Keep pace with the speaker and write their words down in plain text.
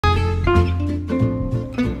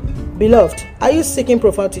Beloved, are you seeking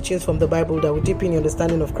profound teachings from the Bible that will deepen your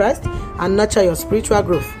understanding of Christ and nurture your spiritual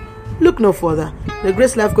growth? Look no further. The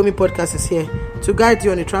Grace Life Coming Podcast is here to guide you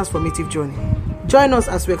on a transformative journey. Join us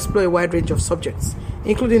as we explore a wide range of subjects,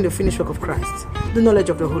 including the finished work of Christ, the knowledge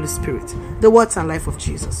of the Holy Spirit, the words and life of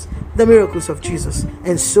Jesus, the miracles of Jesus,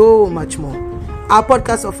 and so much more. Our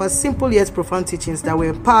podcast offers simple yet profound teachings that will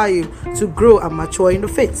empower you to grow and mature in the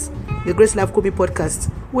faith. The Grace Life Kobe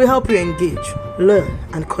podcast will help you engage, learn,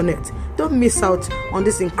 and connect. Don't miss out on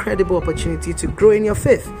this incredible opportunity to grow in your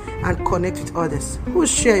faith and connect with others who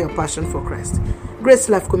share your passion for Christ. Grace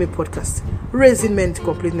Life Kobe podcast, raising men to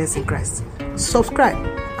completeness in Christ. Subscribe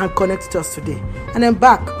and connect with us today and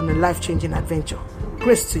embark on a life-changing adventure.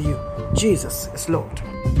 Grace to you. Jesus is Lord.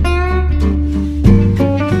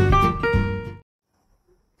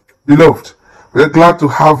 Beloved, we are glad to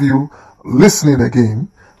have you listening again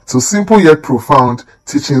to simple yet profound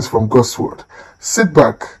teachings from God's Word. Sit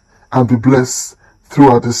back and be blessed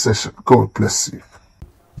throughout this session. God bless you.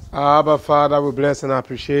 Abba, Father, we bless and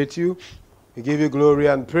appreciate you. We give you glory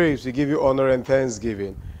and praise. We give you honor and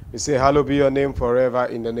thanksgiving. We say, hallowed be your name forever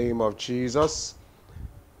in the name of Jesus.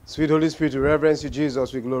 Sweet Holy Spirit, we reverence you,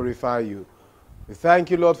 Jesus. We glorify you. We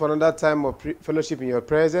thank you, Lord, for another time of fellowship in your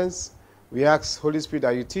presence. We ask, Holy Spirit,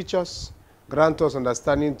 that you teach us, grant us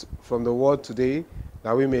understanding from the word today,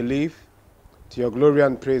 that we may live to your glory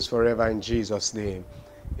and praise forever in Jesus' name.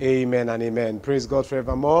 Amen and amen. Praise God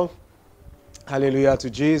forevermore. Hallelujah to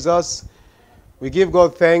Jesus. We give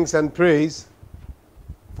God thanks and praise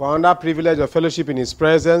for another privilege of fellowship in his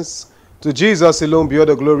presence. To Jesus alone be all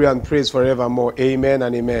the glory and praise forevermore. Amen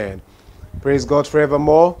and amen. Praise God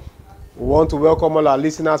forevermore. We want to welcome all our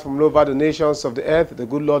listeners from all over the nations of the earth. The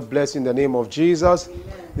good Lord bless you in the name of Jesus. Amen.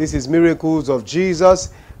 This is Miracles of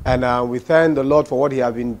Jesus. And we thank the Lord for what he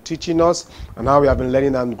has been teaching us and how we have been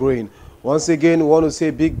learning and growing. Once again, we want to say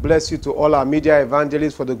big bless you to all our media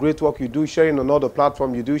evangelists for the great work you do, sharing on all the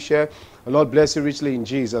platforms you do share. The Lord bless you richly in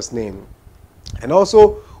Jesus' name. And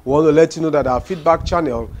also, we want to let you know that our feedback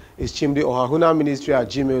channel is Chimdi OHAHUNA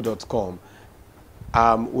ministry@gmail.com.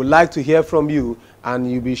 We'd like to hear from you,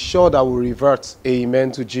 and you'll be sure that we'll revert.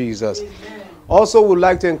 Amen to Jesus. Amen. Also, we'd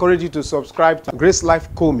like to encourage you to subscribe to Grace Life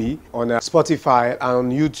Komi on Spotify and on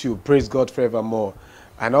YouTube. Praise God forevermore.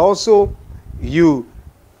 And also, you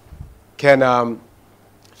can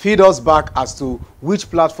feed us back as to which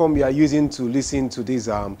platform you are using to listen to these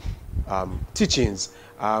teachings.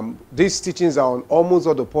 These teachings are on almost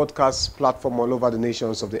all the podcast platforms all over the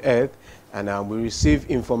nations of the earth. And we receive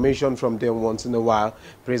information from them once in a while.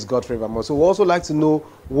 Praise God forevermore. So we also like to know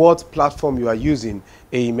what platform you are using.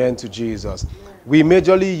 Amen to Jesus. We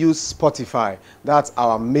majorly use Spotify. That's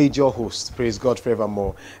our major host. Praise God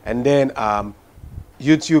forevermore. And then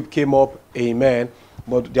YouTube came up. Amen.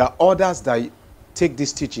 But there are others that take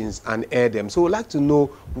these teachings and air them. So we'd like to know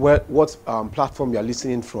what platform you are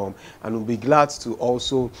listening from. And we'll be glad to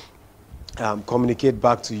also communicate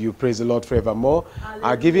back to you. Praise the Lord forevermore. Hallelujah.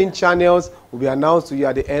 Our giving channels will be announced to you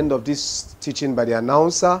at the end of this teaching by the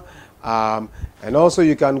announcer. And also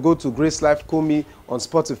you can go to Grace Life Komi on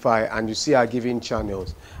Spotify and you see our giving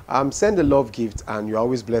channels. Send a love gift and you're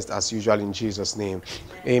always blessed as usual in Jesus' name.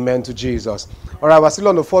 Amen to Jesus. All right, we're still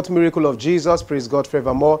on the fourth miracle of Jesus. Praise God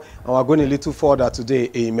forevermore. And we're going a little further today.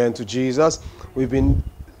 Amen to Jesus. We've been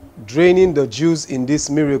draining the juice in this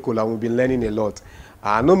miracle and we've been learning a lot.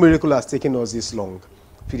 No miracle has taken us this long,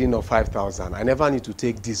 feeding of 5,000. I never need to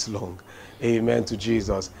take this long. Amen to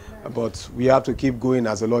Jesus. But we have to keep going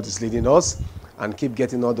as the Lord is leading us and keep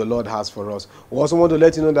getting all the Lord has for us. We also want to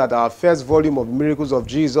let you know that our first volume of Miracles of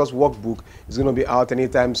Jesus workbook is going to be out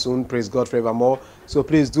anytime soon. Praise God forevermore. So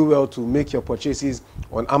please do well to make your purchases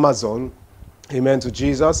on Amazon. Amen to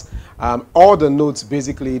Jesus. All the notes,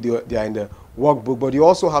 basically, they are in the workbook, but you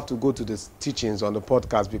also have to go to the teachings on the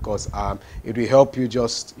podcast because it will help you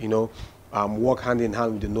just, work hand in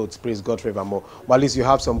hand with the notes. Praise God forevermore. But at least you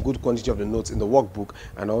have some good quantity of the notes in the workbook,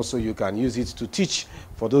 and also you can use it to teach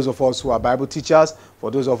for those of us who are Bible teachers,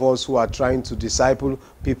 for those of us who are trying to disciple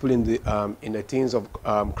people in the things of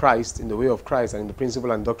Christ, in the way of Christ, and in the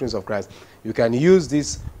principle and doctrines of Christ. You can use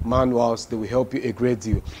these manuals. They will help you a great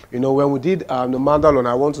deal. When we did the manual on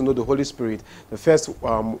I Want to Know the Holy Spirit, the first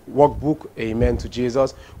workbook, Amen to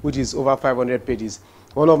Jesus, which is over 500 pages,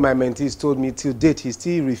 one of my mentees told me till date he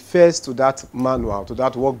still refers to that manual, to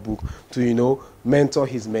that workbook, to, mentor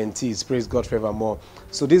his mentees. Praise God forevermore.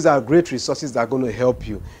 So these are great resources that are going to help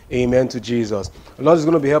you. Amen to Jesus. The Lord is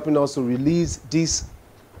going to be helping us to release these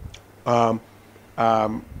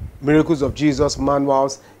Miracles of Jesus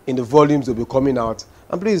manuals in the volumes that will be coming out.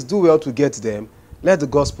 And please do well to get them. Let the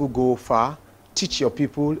gospel go far. teach your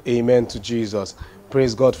people. Amen to Jesus.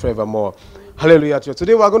 Praise God forevermore. Hallelujah.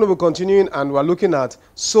 Today we're going to be continuing and we're looking at,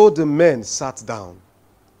 so the men sat down.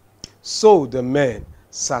 So the men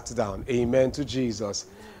sat down. Amen to Jesus.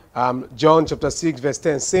 John chapter 6 verse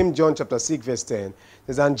 10. Same John chapter 6 verse 10.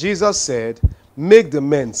 Says, and Jesus said, make the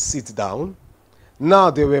men sit down.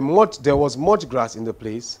 Now there was much grass in the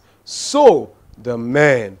place. So the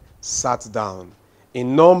men sat down.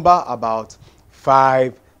 In number about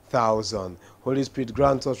 5,000. Holy Spirit,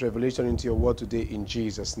 grant us revelation into your word today in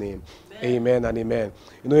Jesus' name. Amen and amen.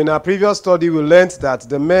 In our previous study, we learned that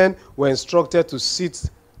the men were instructed to sit,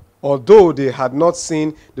 although they had not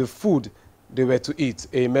seen the food they were to eat.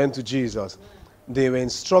 Amen to Jesus. They were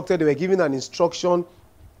instructed, they were given an instruction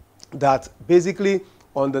that basically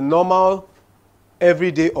on the normal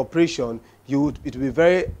everyday operation, it would be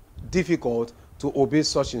very difficult to obey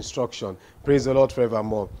such instruction. Praise the Lord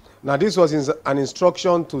forevermore. Now this was an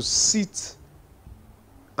instruction to sit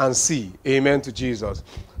and see. Amen to Jesus.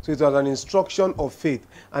 So it was an instruction of faith.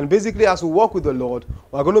 And basically as we walk with the Lord,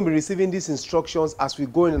 we're going to be receiving these instructions as we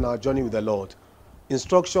go in our journey with the Lord.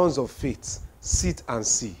 Instructions of faith. Sit and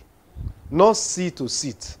see. Not see to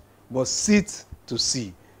sit, but sit to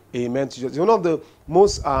see. Amen to Jesus. It's one of the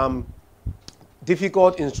most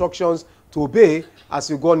difficult instructions to obey as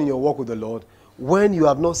you go on in your walk with the Lord. When you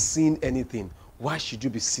have not seen anything, why should you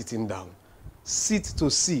be sitting down? Sit to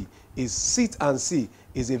see sit and see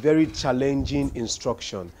is a very challenging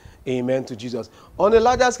instruction. Amen to Jesus. On a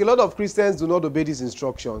larger scale, a lot of Christians do not obey these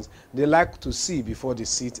instructions. They like to see before they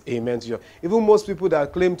sit. Amen to Jesus. Even most people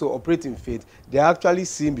that claim to operate in faith, they actually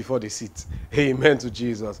see before they sit. Amen to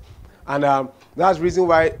Jesus. And that's the reason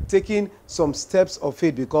why taking some steps of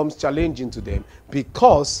faith becomes challenging to them,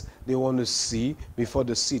 because they want to see before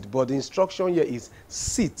they sit. But the instruction here is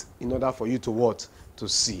sit in order for you to what? To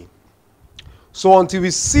see. So until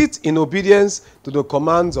we sit in obedience to the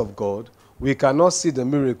commands of God, we cannot see the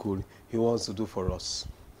miracle he wants to do for us.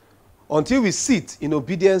 Until we sit in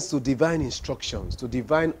obedience to divine instructions, to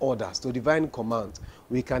divine orders, to divine commands,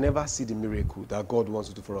 we can never see the miracle that God wants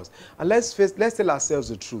to do for us. And let's tell ourselves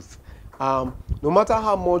the truth. No matter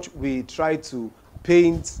how much we try to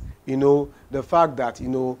paint, the fact that,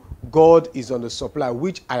 God is on the supply,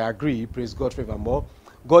 which I agree, praise God forevermore.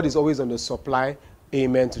 God is always on the supply.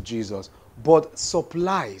 Amen to Jesus. But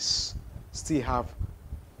supplies still have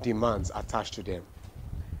demands attached to them.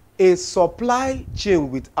 A supply chain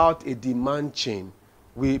without a demand chain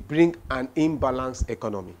will bring an imbalanced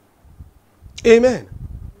economy. Amen.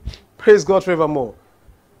 Praise God forevermore.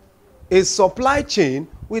 A supply chain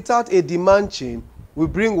without a demand chain will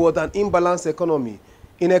bring what? An imbalanced economy.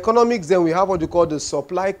 In economics, then we have what you call the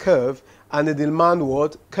supply curve and the demand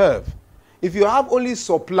what? Curve. If you have only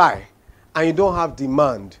supply and you don't have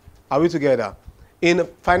demand, are we together? In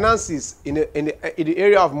finances, in the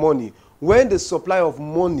area of money, when the supply of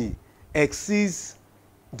money exceeds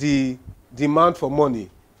the demand for money,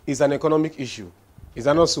 it's an economic issue. Is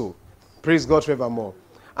that not so? Praise God forevermore.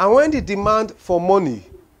 And when the demand for money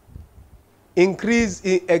exceeds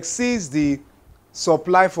the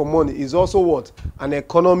supply for money, is also what? An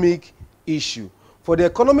economic issue. For the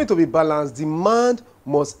economy to be balanced, demand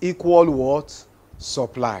must equal what?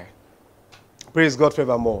 Supply. Praise God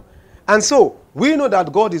forevermore. And so, we know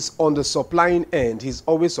that God is on the supplying end. He's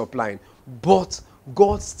always supplying. But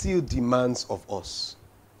God still demands of us.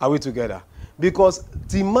 Are we together? Because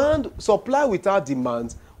supply without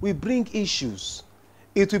demand will bring issues.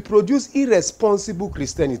 It will produce irresponsible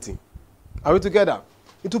Christianity. Are we together?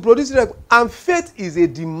 It will produce and faith is a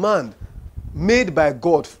demand made by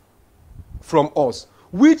God from us,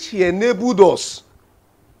 which he enabled us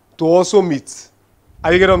to also meet.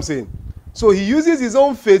 Are you getting what I'm saying? So he uses his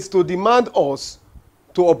own faith to demand us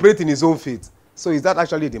to operate in his own faith. So is that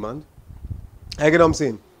actually a demand? Are you getting what I'm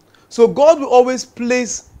saying? So God will always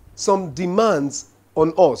place some demands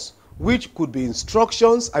on us, which could be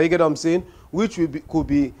instructions. Are you getting what I'm saying? Which could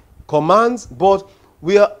be commands, but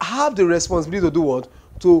we have the responsibility to do what?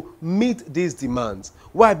 To meet these demands.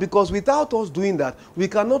 Why? Because without us doing that, we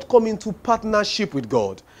cannot come into partnership with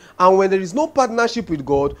God. And when there is no partnership with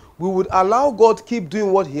God, we would allow God to keep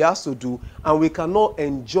doing what he has to do, and we cannot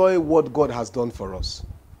enjoy what God has done for us.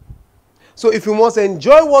 So if we must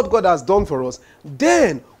enjoy what God has done for us,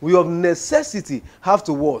 then we of necessity have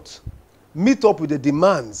to what? Meet up with the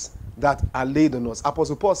demands that are laid on us.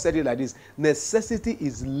 Apostle Paul said it like this: necessity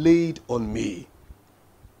is laid on me.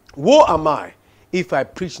 Woe am I if I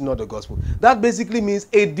preach not the gospel. That basically means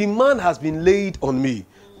a demand has been laid on me.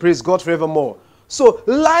 Praise God forevermore. So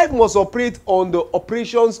life must operate on the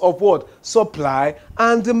operations of what? Supply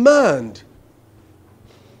and demand.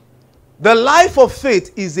 The life of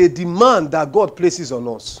faith is a demand that God places on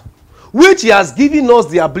us, which he has given us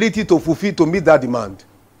the ability to fulfill, to meet that demand.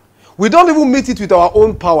 We don't even meet it with our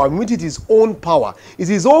own power. We meet it his own power. It's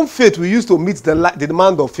his own faith we use to meet the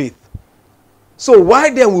demand of faith. So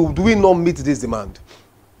why then do we not meet this demand?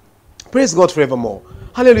 Praise God forevermore.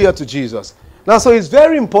 Hallelujah to Jesus. Now, so it's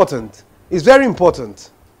very important. It's very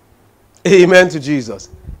important. Amen to Jesus.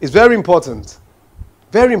 It's very important.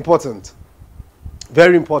 Very important.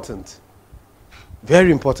 Very important.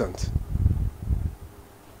 Very important.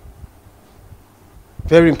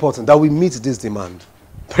 Very important that we meet this demand.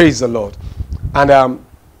 Praise the Lord. And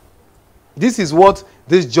this is what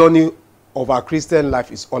this journey of our Christian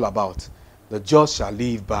life is all about. The just shall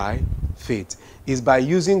live by faith. It's by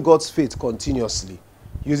using God's faith continuously.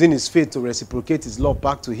 Using his faith to reciprocate his love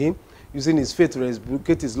back to him. Using his faith to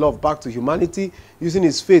reciprocate his love back to humanity. Using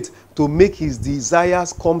his faith to make his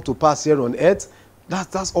desires come to pass here on earth.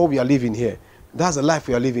 That's all we are living here. That's the life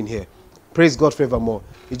we are living here. Praise God forevermore.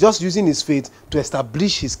 He's just using his faith to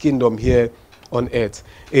establish his kingdom here on earth.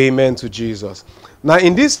 Amen to Jesus. Now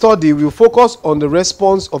in this study, we'll focus on the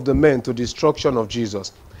response of the men to the instruction of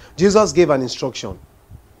Jesus. Jesus gave an instruction.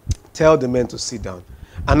 Tell the men to sit down.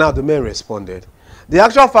 And now the men responded. The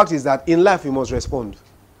actual fact is that in life, you must respond.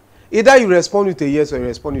 Either you respond with a yes or you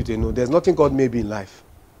respond with a no. There's nothing called maybe in life.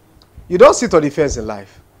 You don't sit on the fence in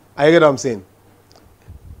life. I get what I'm saying?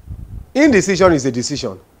 Indecision is a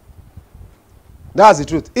decision. That's the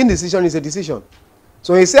truth. Indecision is a decision.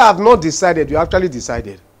 So when you say, I've not decided, you actually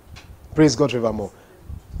decided. Praise God forevermore.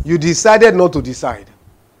 You decided not to decide.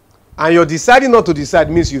 And your deciding not to decide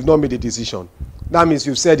means you've not made a decision. That means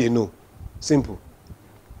you've said a no. Simple.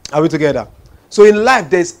 Are we together? So in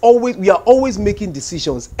life, we are always making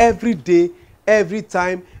decisions. Every day, every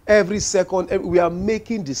time, every second, we are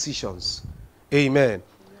making decisions. Amen.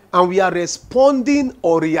 And we are responding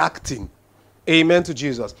or reacting. Amen to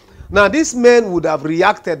Jesus. Now, this man would have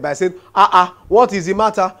reacted by saying, what is the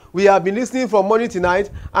matter? We have been listening from morning to night,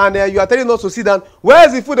 and you are telling us to sit down. Where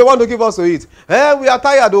is the food they want to give us to eat? We are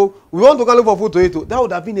tired, though. We want to go look for food to eat. That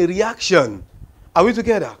would have been a reaction. Are we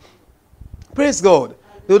together? Praise God.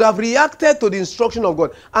 They would have reacted to the instruction of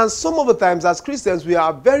God. And some of the times, as Christians, we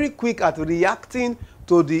are very quick at reacting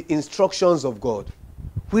to the instructions of God.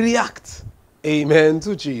 We react. Amen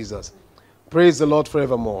to Jesus. Praise the Lord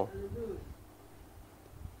forevermore.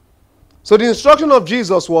 So the instruction of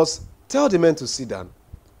Jesus was, tell the men to sit down.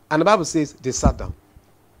 And the Bible says they sat down.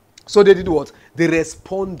 So they did what? They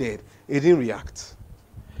responded. They didn't react.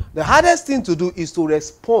 The hardest thing to do is to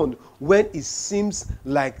respond when it seems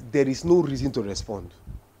like there is no reason to respond.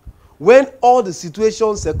 When all the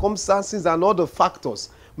situations, circumstances, and all the factors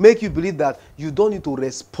make you believe that you don't need to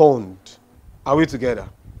respond. Are we together?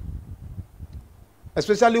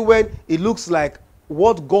 Especially when it looks like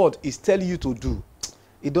what God is telling you to do,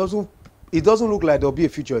 it doesn't look like there'll be a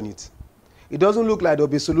future in it. It doesn't look like there'll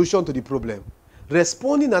be a solution to the problem.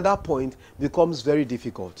 Responding at that point becomes very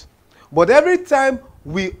difficult. But every time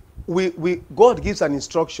God gives an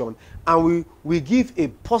instruction and we give a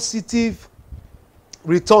positive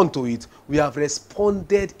return to it, we have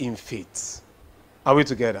responded in faith. Are we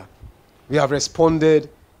together? We have responded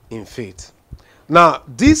in faith. Now,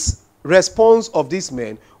 this response of these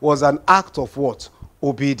men was an act of what?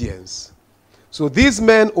 Obedience. So these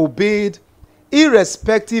men obeyed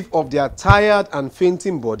irrespective of their tired and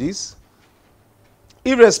fainting bodies,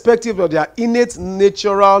 irrespective of their innate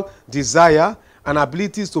natural desire and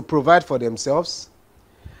abilities to provide for themselves,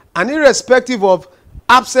 and irrespective of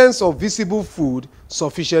absence of visible food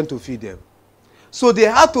sufficient to feed them. So they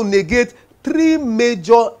had to negate three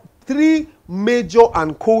major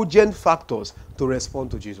and cogent factors to respond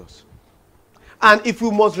to Jesus. And if we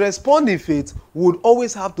must respond in faith, we would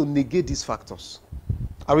always have to negate these factors.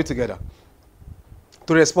 Are we together?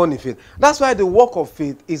 To respond in faith. That's why the walk of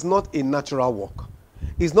faith is not a natural walk.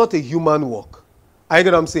 It's not a human walk. I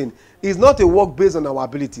get what I'm saying? It's not a walk based on our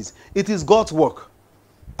abilities. It is God's work.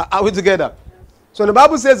 Are we together? So when the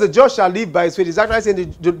Bible says the just shall live by his faith, it's actually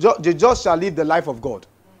saying the just shall live the life of God.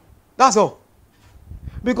 That's all.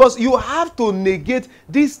 Because you have to negate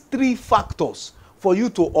these three factors for you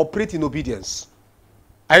to operate in obedience.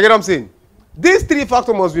 I get what I'm saying? These three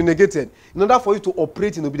factors must be negated in order for you to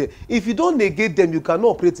operate in obedience. If you don't negate them, you cannot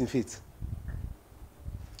operate in faith.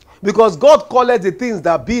 Because God called the things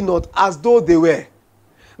that be not as though they were.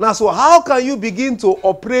 Now, so how can you begin to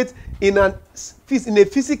operate in a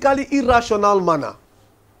physically irrational manner?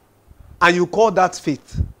 And you call that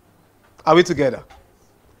faith? Are we together?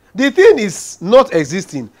 The thing is not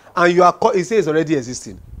existing, and it says it's already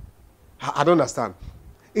existing. I don't understand.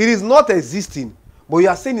 It is not existing, But you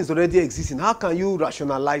are saying it's already existing. How can you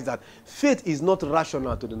rationalize that? Faith is not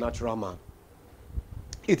rational to the natural man.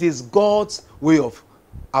 It is God's way of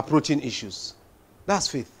approaching issues. That's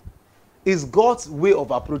faith. It's God's way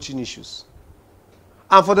of approaching issues.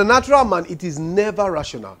 And for the natural man, it is never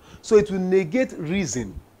rational. So it will negate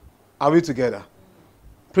reason. Are we together?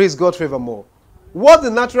 Praise God forevermore. What the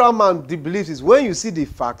natural man believes is when you see the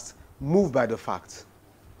facts, move by the fact.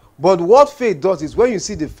 But what faith does is when you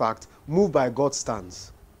see the fact, move by God's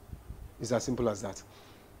stance. It's as simple as that.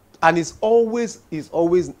 And it's always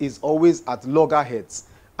at loggerheads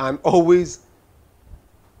and always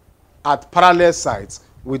at parallel sides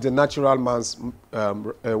with the natural man's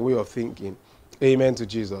way of thinking. Amen to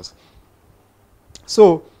Jesus.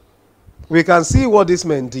 So, we can see what this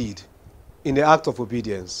man did in the act of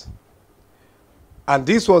obedience. And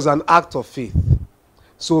this was an act of faith.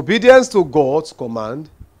 So, obedience to God's command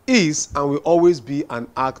is and will always be an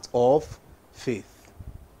act of faith.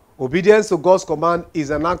 Obedience to God's command is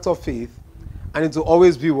an act of faith, and it will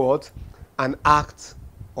always be what? An act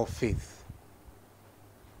of faith.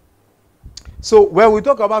 So when we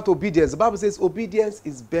talk about obedience, the Bible says obedience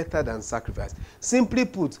is better than sacrifice. Simply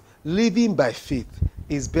put, living by faith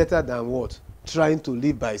is better than what? Trying to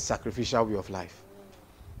live by a sacrificial way of life.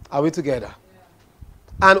 Are we together?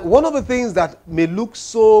 Yeah. And one of the things that may look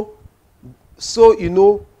so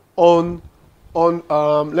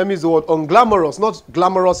let me use the word unglamorous, not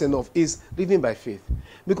glamorous enough, is living by faith.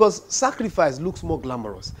 Because sacrifice looks more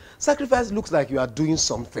glamorous. Sacrifice looks like you are doing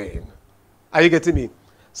something. Are you getting me?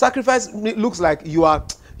 Sacrifice looks like you are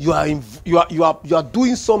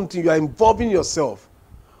doing something, you are involving yourself.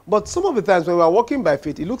 But some of the times when we are walking by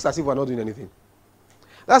faith, it looks as if we are not doing anything.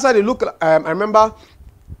 That's why they look. I remember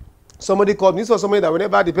somebody called me. This was somebody that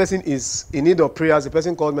whenever the person is in need of prayers, the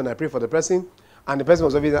person called me and I prayed for the person. And the person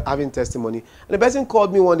was having testimony. And the person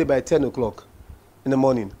called me one day by 10 o'clock in the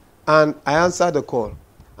morning. And I answered the call.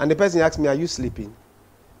 And the person asked me, "Are you sleeping?"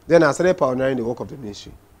 Then I started pioneering the work of the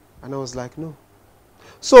ministry. And I was like, no.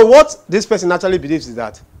 So what this person actually believes is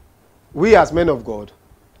that we as men of God,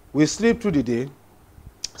 we sleep through the day,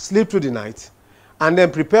 sleep through the night, and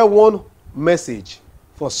then prepare one message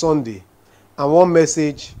for Sunday and one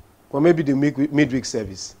message for maybe the midweek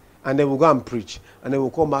service. And then we'll go and preach. And then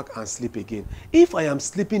we'll come back and sleep again. If I am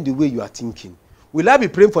sleeping the way you are thinking, will I be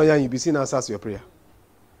praying for you and you'll be seeing answers to your prayer?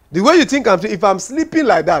 The way you think if I'm sleeping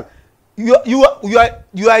like that, you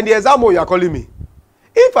are in the exam hall, you are calling me.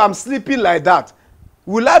 If I'm sleeping like that,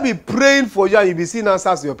 will I be praying for you and you'll be seeing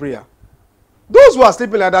answers to your prayer? Those who are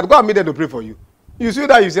sleeping like that, go and meet them to pray for you. You see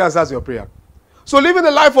that you see answers to your prayer. So living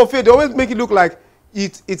the life of faith, they always make it look like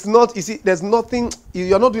it's not, you see, there's nothing,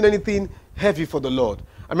 you're not doing anything heavy for the Lord.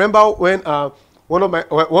 I remember when one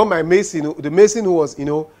of my mason, the mason who was,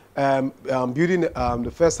 building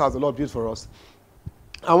the first house the Lord built for us.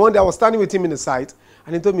 And one day I was standing with him in the site,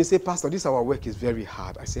 and he told me, say, "Pastor, this our work is very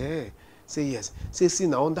hard." I said, "Hey." Say, "Yes." Say, "See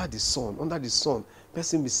now, under the sun,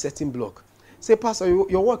 person with setting block." Say, "Pastor,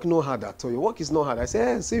 your work no hard at all. Your work is not hard." I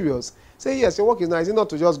said, "Hey, serious?" Say, "Yes, your work is nice. Is it not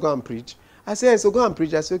to just go and preach?" I said, "Hey, so go and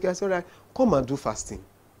preach." I said, "Okay." I said, "All right, come and do fasting."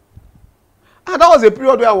 And that was a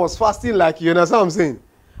period where I was fasting, like, you understand what I'm saying?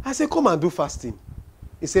 I said, "Come and do fasting."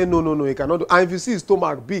 He said, no, he cannot do. And if you see his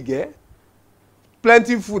stomach big,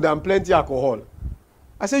 plenty food and plenty alcohol.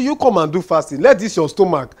 I said, "You come and do fasting. Let this your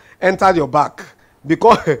stomach enter your back.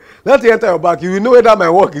 Because let it enter your back. You will know whether my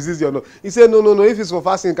work is easy or not." He said, no, if it's for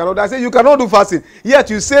fasting, you cannot. I said, "You cannot do fasting.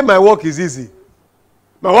 Yet you say my work is easy.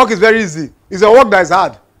 My work is very easy. It's a work that is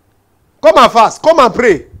hard. Come and fast. Come and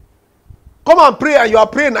pray. Come and pray, and you are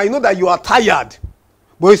praying, and you know that you are tired.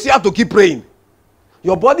 But you still have to keep praying.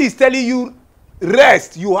 Your body is telling you,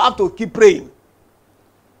 rest. You have to keep praying.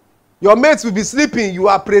 Your mates will be sleeping. You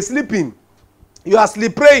are pre-sleeping. You are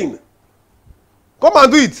sleep praying. Come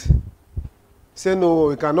and do it." Say, "No,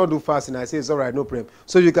 we cannot do fasting." I say, "It's all right, no problem."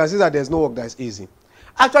 So you can see that there's no work that is easy.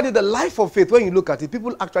 Actually, the life of faith, when you look at it,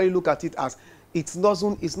 people actually look at it as it's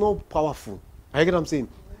not powerful. I get what I'm saying?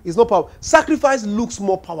 It's not powerful. Sacrifice looks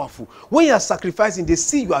more powerful. When you are sacrificing, they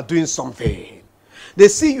see you are doing something. They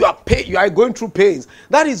see you are going through pains.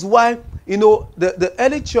 That is why, the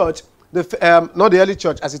early church, not the early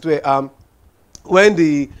church as it were, when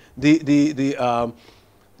the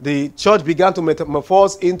church began to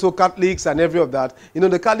metamorphose into Catholics and every of that,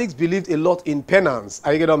 the Catholics believed a lot in penance.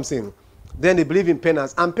 Are you get what I'm saying? Then they believe in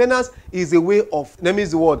penance. And penance is a way of, let me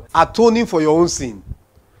use the word, atoning for your own sin.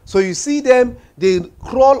 So you see them, they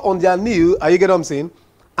crawl on their knee, are you get what I'm saying?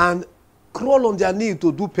 And crawl on their knee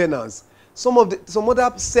to do penance. Some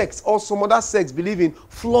other sects believe in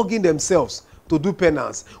flogging themselves to do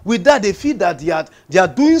penance. With that, they feel that they are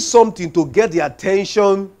doing something to get the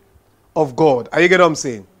attention of God. Are you getting what I'm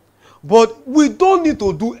saying? But we don't need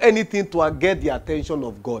to do anything to get the attention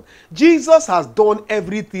of God. Jesus has done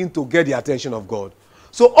everything to get the attention of God.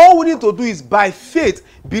 So all we need to do is by faith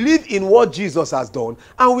believe in what Jesus has done,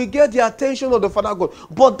 and we get the attention of the Father God.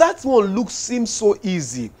 But that one seems so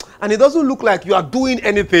easy, and it doesn't look like you are doing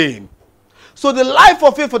anything. So the life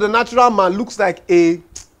of faith for the natural man looks like a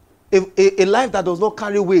life that does not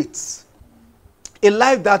carry weight, a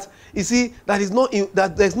life that, you see, that is not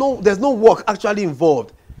that there's no work actually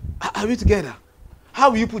involved. Are we together?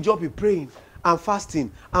 How will you put your job in praying and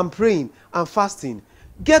fasting and praying and fasting?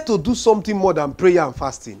 Get to do something more than prayer and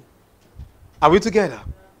fasting. Are we together?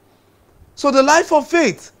 So the life of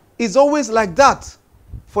faith is always like that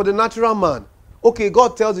for the natural man. Okay,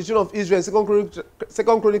 God tells the children of Israel in 2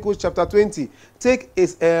 Chronicles chapter 20, take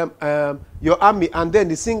your army, and then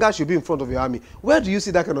the singer should be in front of your army. Where do you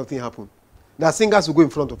see that kind of thing happen? That singers will go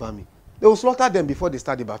in front of army. They will slaughter them before they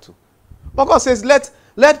start the battle. But God says,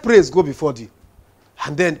 let praise go before thee.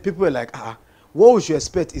 And then people were like, what we should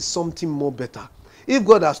expect is something more better. If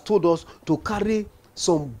God has told us to carry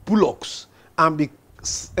some bullocks and be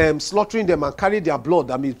slaughtering them and carry their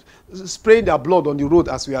blood, I mean, spraying their blood on the road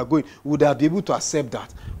as we are going, would have been able to accept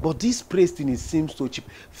that. But this praise thing, it seems so cheap.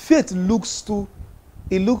 Faith looks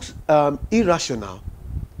irrational,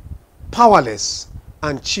 powerless,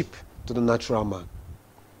 and cheap to the natural man.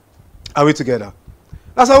 Are we together?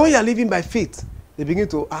 That's why when you are living by faith, they begin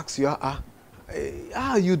to ask you, how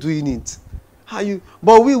are you doing it?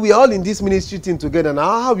 But we are all in this ministry thing together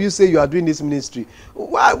now. How you say you are doing this ministry?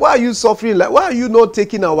 Why are you suffering? Why are you not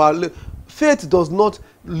taking our... Faith does not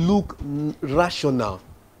look rational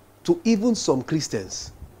to even some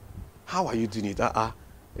Christians. How are you doing it?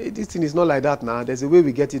 This thing is not like that now. There's a way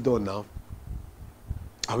we get it done now.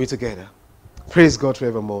 Are we together? Praise God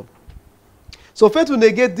forevermore. So faith will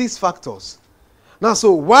negate these factors. Now,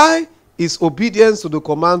 so why is obedience to the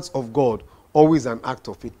commands of God always an act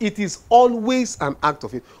of faith? It is always an act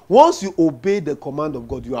of faith. Once you obey the command of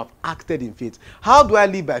God, you have acted in faith. How do I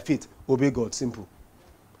live by faith? Obey God. Simple.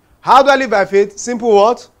 How do I live by faith? Simple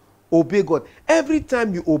what? Obey God. Every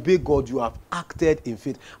time you obey God, you have acted in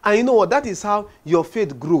faith. And you know what? That is how your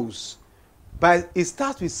faith grows. It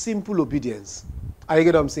starts with simple obedience. Are you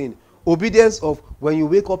get what I'm saying? Obedience of when you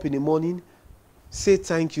wake up in the morning, say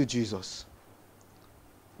thank you, Jesus.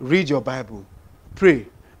 Read your Bible, pray,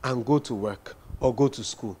 and go to work or go to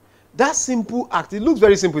school. That simple act, it looks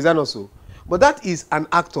very simple, is that not so? But that is an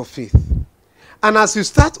act of faith. And as you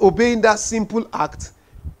start obeying that simple act,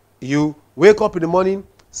 you wake up in the morning,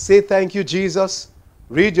 say thank you, Jesus,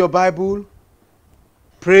 read your Bible,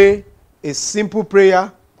 pray a simple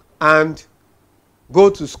prayer, and go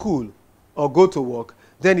to school or go to work,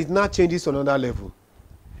 then it now changes to another level.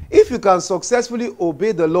 If you can successfully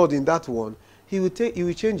obey the Lord in that one, He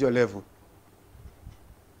will change your level.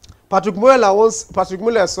 Patrick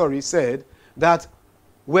Muller said that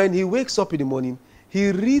when he wakes up in the morning,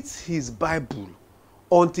 he reads his Bible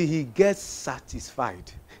until he gets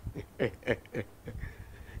satisfied.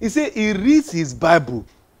 He said he reads his Bible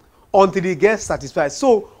until he gets satisfied.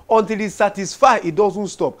 So until he's satisfied, it doesn't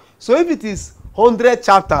stop. So if it is 100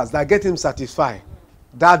 chapters that get him satisfied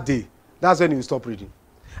that day, that's when he will stop reading.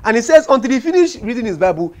 And he says until he finishes reading his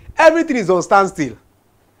Bible, everything is on standstill.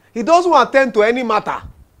 He doesn't attend to any matter.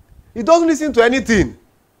 He doesn't listen to anything.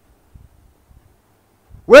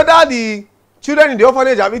 Whether the children in the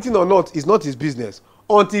orphanage have eaten or not is not his business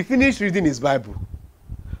until he finished reading his Bible.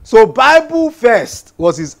 So Bible first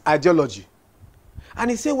was his ideology. And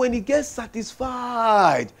he said when he gets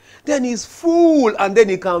satisfied, then he's full and then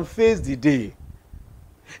he can face the day.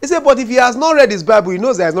 He said, but if he has not read his Bible, he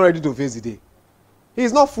knows that he's not ready to face the day. He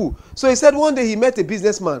is not full. So he said one day he met a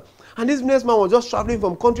businessman. And this businessman was just traveling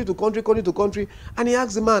from country to country. And he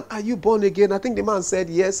asked the man, are you born again? I think the man said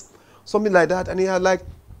yes, something like that. And he had like,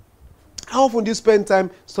 how often do you spend time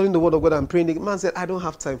studying the word of God and praying? The man said, I don't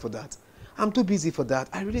have time for that. I'm too busy for that.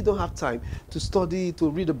 I really don't have time to study, to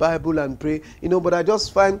read the Bible and pray. But I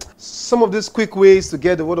just find some of these quick ways to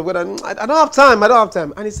get the word of God. And I don't have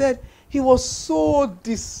time. And he said he was so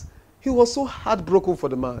heartbroken for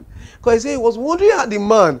the man. Because he said he was wondering how the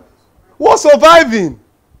man was surviving.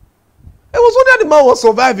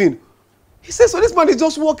 He said, so this man is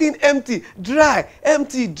just walking empty, dry.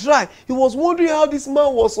 He was wondering how this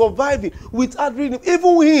man was surviving without reading,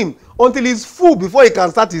 even him, until he's full before he can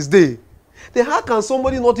start his day. Then how can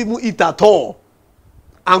somebody not even eat at all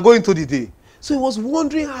and go into the day? So he was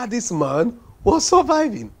wondering how this man was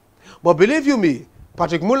surviving. But believe you me,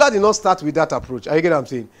 Patrick Muller did not start with that approach. Are you getting what I'm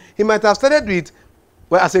saying? He might have started with,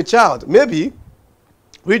 well, as a child, maybe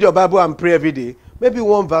read your Bible and pray every day. Maybe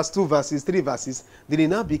 1 verse, 2 verses, 3 verses. Then he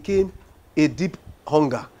now became a deep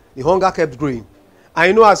hunger. The hunger kept growing. And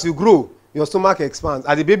you know, as you grow, your stomach expands.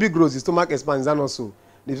 As the baby grows, the stomach expands. Is that not so?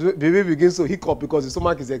 The baby begins to hiccup because the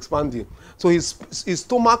stomach is expanding. So his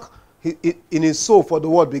stomach, in his soul for the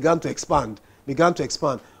word, began to expand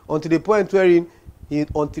until the point wherein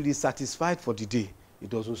until he's satisfied for the day, it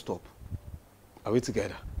doesn't stop. Are we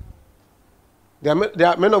together? There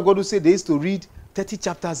are men of God who say they used to read 30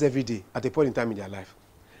 chapters every day at a point in time in their life.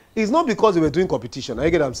 It's not because they were doing competition. I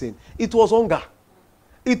get what I'm saying. It was hunger.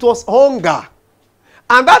 It was hunger.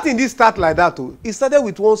 And that indeed started like that too. It started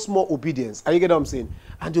with one small obedience. Are you get what I'm saying?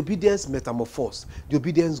 And the obedience metamorphosed. The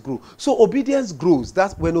obedience grew. So obedience grows.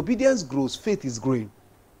 That's when obedience grows, faith is growing.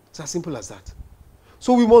 It's as simple as that.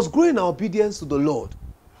 So we must grow in our obedience to the Lord.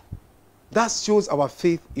 That shows our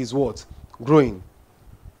faith is what? Growing.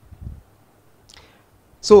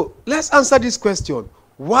 So let's answer this question.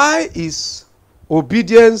 Why is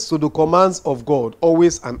obedience to the commands of God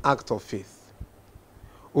always an act of faith?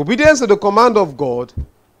 Obedience to the command of God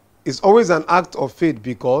is always an act of faith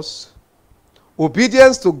because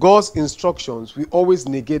obedience to God's instructions will always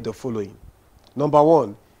negate the following. Number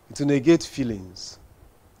one, it will negate feelings.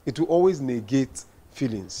 It will always negate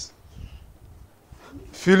feelings.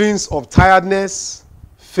 Feelings of tiredness,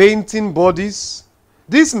 fainting bodies.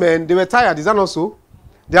 These men, they were tired, is that not so?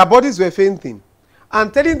 Their bodies were fainting.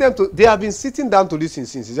 And telling them to, they have been sitting down to listen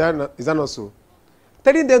since, is that not so?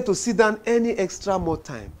 Telling them to sit down any extra more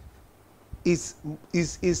time is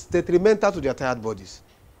detrimental to their tired bodies.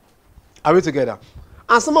 Are we together?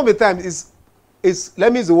 And some of the time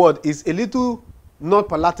let me use the word, is a little not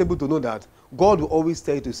palatable to know that God will always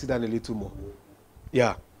tell you to sit down a little more.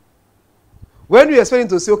 Yeah. When you expect him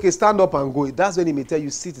to say, okay, stand up and go, that's when he may tell you,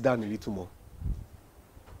 sit down a little more.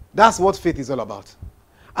 That's what faith is all about.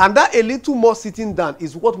 And that a little more sitting down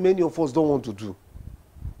is what many of us don't want to do.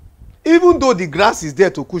 Even though the grass is there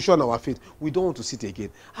to cushion our faith, we don't want to sit again.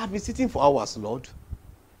 I've been sitting for hours, Lord.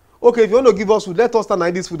 Okay, if you want to give us food, let us stand and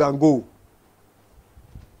eat this food and go.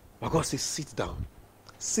 But God says, sit down.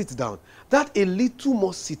 Sit down. That a little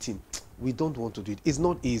more sitting, we don't want to do it. It's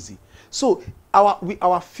not easy. So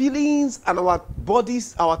our feelings and our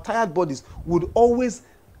bodies, our tired bodies, would always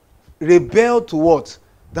rebel to what?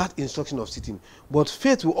 That instruction of sitting. But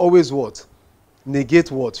faith will always what? Negate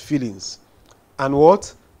what? Feelings. And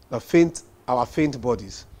what? Our faint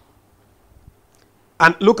bodies.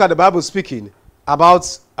 And look at the Bible speaking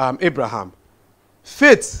about Abraham.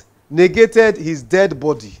 Faith negated his dead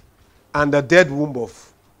body and the dead womb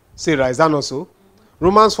of Sarah. Is that not so?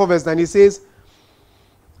 Romans 4 verse 9, he says,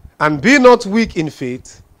 and be not weak in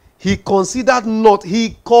faith, he considered not.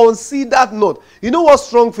 You know what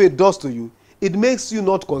strong faith does to you? It makes you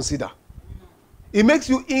not consider. It makes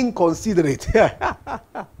you inconsiderate.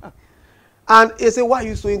 And he said, why are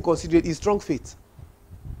you so inconsiderate? It's strong faith.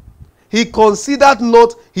 He considered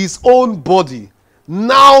not his own body,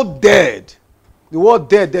 now dead. The word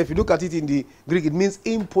dead, if you look at it in the Greek, it means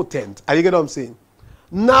impotent. Are you getting what I'm saying?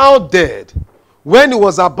 Now dead, when he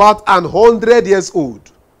was about 100 years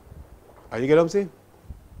old. Are you getting what I'm saying?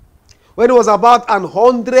 When he was about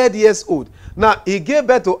 100 years old. Now, he gave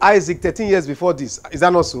birth to Isaac 13 years before this. Is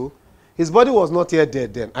that not so? His body was not yet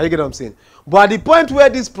dead then. Are you getting what I'm saying? But at the point where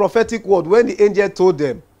this prophetic word, when the angel told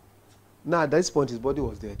them, now at this point his body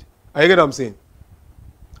was dead. Are you getting what I'm saying?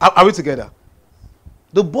 Are we together?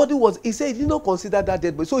 The body was, he said he did not consider that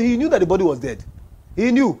dead body. So he knew that the body was dead.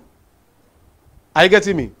 He knew. Are you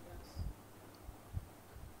getting me?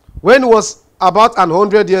 When he was about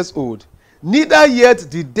 100 years old, neither yet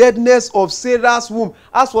the deadness of Sarah's womb.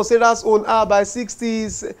 As for Sarah's own, by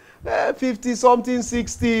 60s, 50 something,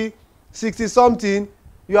 60 something,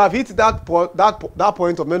 you have hit that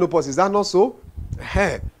point of menopause. Is that not so?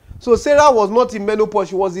 So Sarah was not in menopause,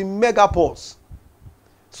 she was in megapause.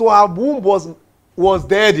 So her womb was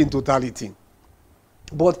dead in totality.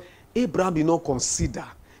 But Abraham did not consider.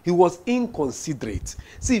 He was inconsiderate.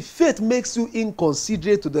 See, faith makes you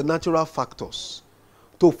inconsiderate to the natural factors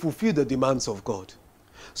to fulfill the demands of God.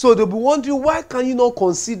 So they'll be wondering, why can you not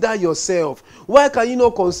consider yourself? Why can you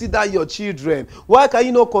not consider your children? Why can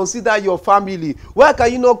you not consider your family? Why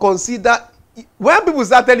can you not consider... When people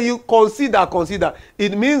start telling you, consider,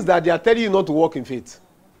 it means that they are telling you not to walk in faith.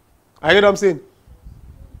 Are you know what I'm saying?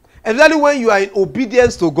 Exactly when you are in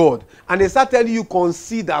obedience to God and they start telling you,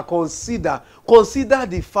 consider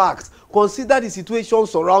the facts, consider the situation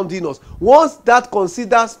surrounding us. Once that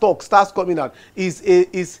consider talk starts coming out, it's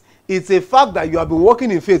a fact that you have been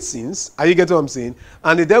walking in faith since. Are you getting what I'm saying?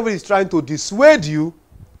 And the devil is trying to dissuade you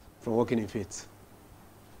from walking in faith.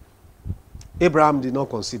 Abraham did not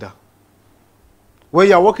consider. When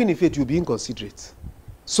you are walking in faith, you'll be inconsiderate.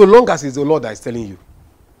 So long as it's the Lord that is telling you.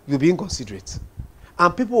 you'll be inconsiderate.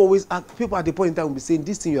 And people always ask, people at the point in time will be saying,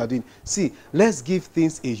 this thing you are doing, see, let's give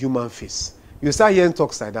things a human face. You start hearing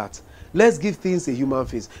talks like that. Let's give things a human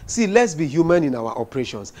face. See, let's be human in our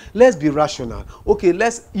operations. Let's be rational. Okay,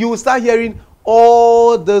 you will start hearing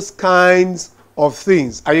all those kinds of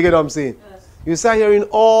things. Are you getting what I'm saying? Yes. You start hearing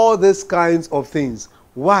all these kinds of things.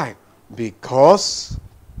 Why? Because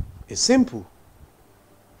it's simple.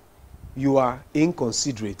 You are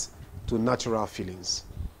inconsiderate to natural feelings.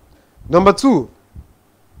 Number 2,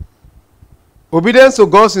 obedience to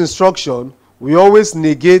God's instruction, we always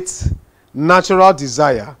negate natural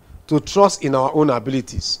desire to trust in our own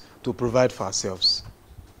abilities to provide for ourselves.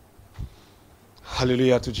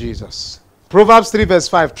 Hallelujah to Jesus. Proverbs 3 verse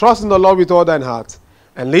 5, trust in the Lord with all thine heart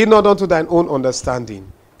and lean not unto thine own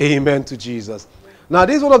understanding. Amen to Jesus. Now,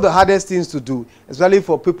 this is one of the hardest things to do, especially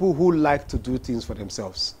for people who like to do things for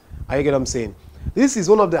themselves. Are you getting what I'm saying? This is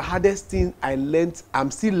one of the hardest things I learned. I'm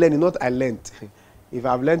still learning, not I learned. If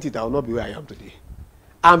I've learned it, I will not be where I am today.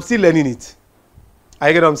 I'm still learning it. Are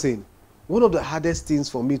you getting what I'm saying? One of the hardest things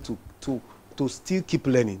for me to still keep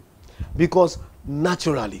learning. Because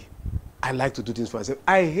naturally, I like to do things for myself.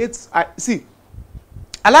 I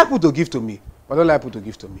like people to give to me, but I don't like people to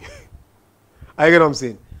give to me. Are you getting what I'm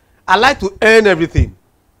saying? I like to earn everything.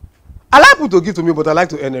 I like people to give to me, but I like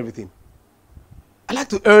to earn everything. I like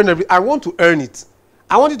to earn everything. I want to earn it.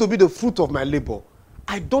 I want it to be the fruit of my labor.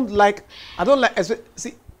 I don't like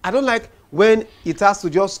when it has to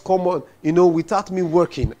just come on, without me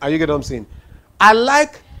working. Are you getting what I'm saying? I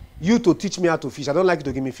like you to teach me how to fish. I don't like you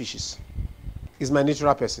to give me fishes. It's my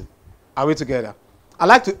natural person. Are we together? I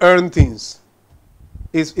like to earn things.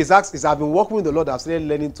 I've been working with the Lord. I've started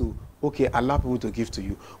learning to, allow people to give to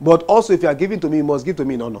you. But also, if you are giving to me, you must give to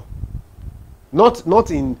me in honor.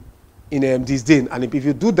 Not in disdain. And if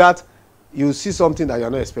you do that, you'll see something that you're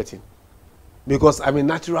not expecting. Because I'm a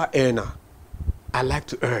natural earner. I like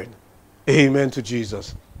to earn. Amen to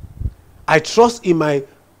Jesus. I trust in my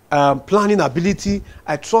planning ability.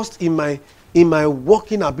 I trust in my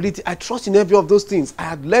working ability. I trust in every of those things. I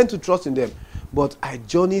had learned to trust in them. But I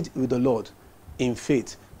journeyed with the Lord in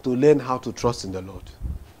faith to learn how to trust in the Lord.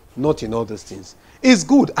 Not in all those things. It's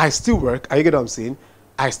good. I still work. Are you get what I'm saying?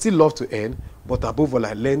 I still love to earn. But above all,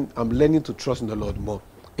 I'm learning to trust in the Lord more.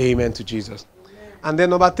 Amen to Jesus. Amen. And then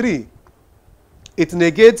number 3, it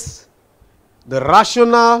negates the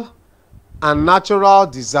rational and natural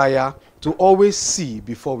desire to always see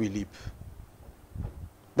before we leap.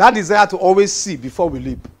 That desire to always see before we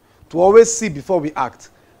leap, to always see before we act,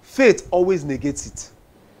 faith always negates it.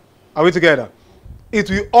 Are we together? Faith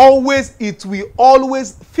will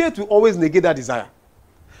always negate that desire.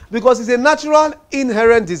 Because it's a natural,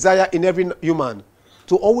 inherent desire in every human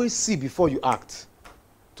to always see before you act,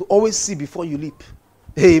 to always see before you leap.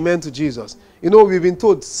 Amen to Jesus. We've been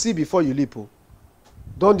told, see before you leap.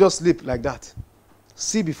 Don't just leap like that.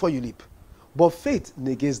 See before you leap. But faith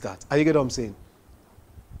negates that. Are you getting what I'm saying?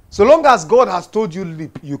 So long as God has told you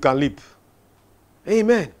leap, you can leap.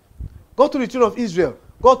 Amen. Go to the children of Israel.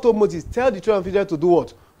 God told Moses, tell the children of Israel to do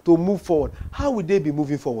what? To move forward. How would they be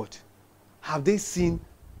moving forward? Have they seen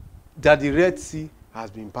that the Red Sea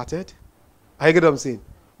has been parted? Are you getting what I'm saying?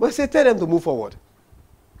 But say, tell them to move forward.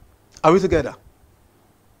 Are we together?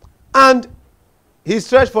 And he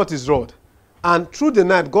stretched forth his rod. And through the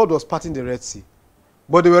night, God was parting the Red Sea.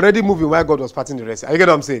 But they were already moving while God was parting the Red Sea. Are you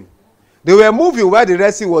getting what I'm saying? They were moving while the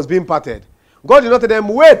Red Sea was being parted. God did not tell them,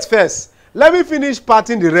 wait first. Let me finish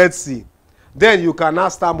parting the Red Sea. Then you can now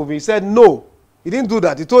start moving. He said, no. He didn't do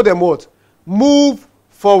that. He told them what? Move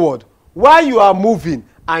forward. While you are moving,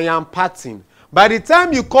 I am parting. By the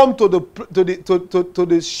time you come to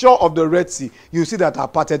the shore of the Red Sea, you see that I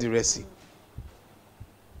parted the Red Sea.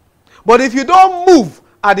 But if you don't move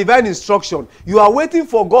at divine instruction, you are waiting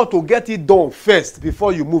for God to get it done first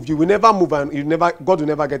before you move. You will never move, and God will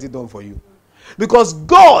never get it done for you. Because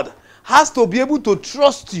God has to be able to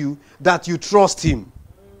trust you that you trust him.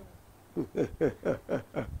 He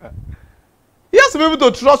has to be able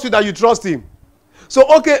to trust you that you trust him.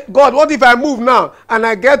 So, okay, God, what if I move now and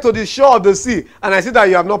I get to the shore of the sea and I see that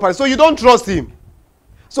you have not parted? So you don't trust him.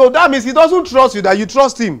 So that means he doesn't trust you that you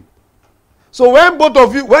trust him. So when both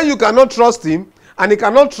of you, when you cannot trust him and he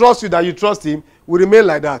cannot trust you that you trust him, will remain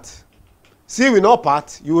like that. Sea will not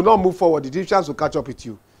part. You will not move forward. The Egyptians will catch up with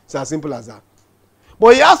you. It's as simple as that.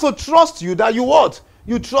 But he has to trust you that you what?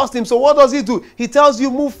 You trust him. So what does he do? He tells you,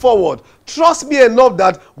 move forward. Trust me enough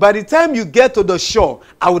that by the time you get to the shore,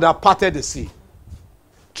 I would have parted the sea.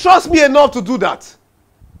 Trust me enough to do that.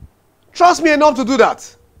 Trust me enough to do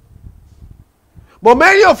that. But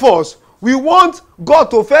many of us, we want God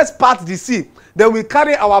to first part the sea. Then we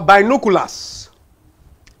carry our binoculars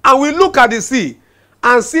and we look at the sea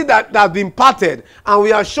and see that has been parted, and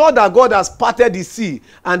we are sure that God has parted the sea,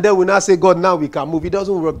 and then we now say, God, now we can move. It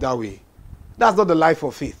doesn't work that way. That's not the life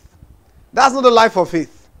of faith. That's not the life of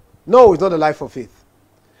faith. No, it's not the life of faith.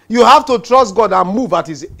 You have to trust God and move at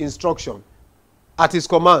his instruction, at his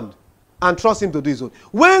command, and trust him to do his own.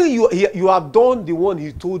 When you have done the one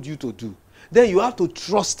he told you to do, then you have to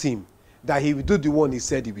trust him that he will do the one he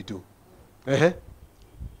said he will do. I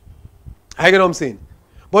get what I'm saying?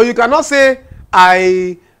 But you cannot say,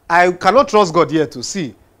 I cannot trust God here to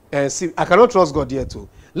see. I cannot trust God here to.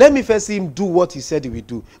 Let me first see him do what he said he will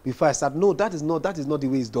do before I start. No, that is not the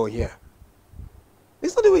way it's done here.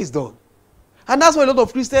 It's not the way it's done. And that's why a lot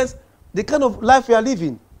of Christians, the kind of life we are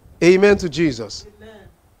living. Amen to Jesus. Amen.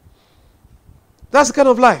 That's the kind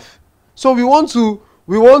of life. So we want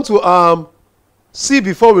to see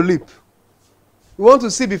before we leap. We want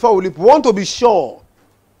to see before we leap. We want to be sure.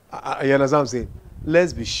 You understand what I'm saying?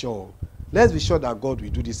 Let's be sure. Let's be sure that God will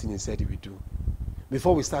do this thing he said he will do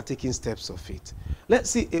before we start taking steps of faith. Let's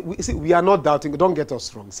see. We are not doubting. Don't get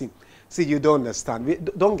us wrong. See, you don't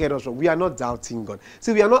understand. Don't get us wrong. We are not doubting God.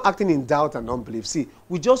 See, we are not acting in doubt and unbelief. See,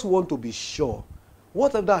 we just want to be sure.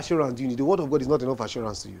 What other assurance do you need? The word of God is not enough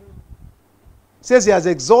assurance to you. It says he has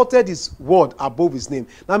exalted his word above his name.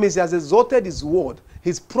 That means he has exalted his word,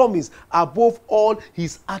 his promise, above all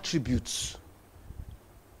his attributes.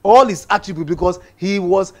 All his attributes, because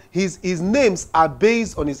his names are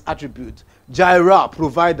based on his attribute. Jireh,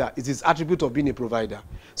 provider, is his attribute of being a provider.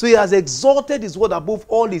 So he has exalted his word above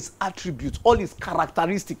all his attributes, all his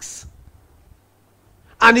characteristics.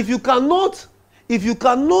 And if you cannot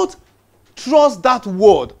trust that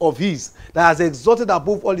word of his that has exalted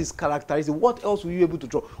above all his characteristics, what else will you be able to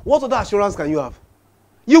trust? What other assurance can you have?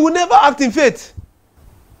 You will never act in faith.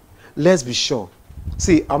 Let's be sure.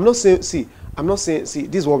 See, this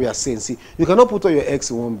is what we are saying. See, you cannot put all your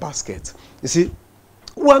eggs in one basket. You see,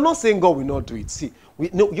 we are not saying God will not do it. See, we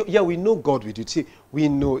know God will do it. See, we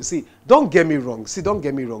know. See, don't get me wrong.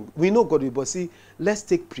 We know God will, but see, let's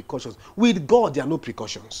take precautions. With God, there are no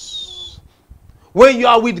precautions. When you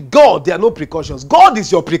are with God, there are no precautions. God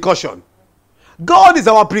is your precaution. God is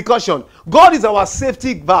our precaution. God is our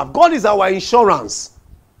safety valve. God is our insurance.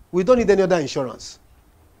 We don't need any other insurance.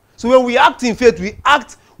 So when we act in faith, we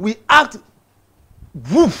act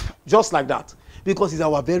woof, just like that. Because it's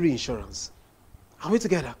our very insurance. Are we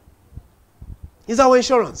together? It's our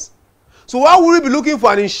insurance. So why would we be looking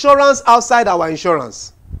for an insurance outside our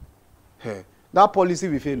insurance? Hey, that policy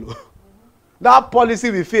will fail. That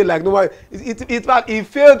policy will fail like nobody. It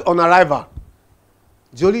failed on arrival.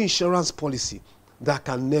 The only insurance policy that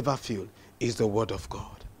can never fail is the word of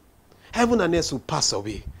God. Heaven and earth will pass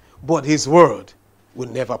away, but his word will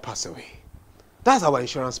never pass away. That's our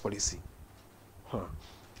insurance policy.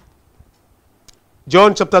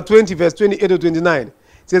 John chapter 20, verse 28 to 29.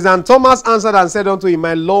 Says, and Thomas answered and said unto him,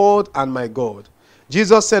 my Lord and my God.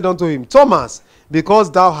 Jesus said unto him, Thomas,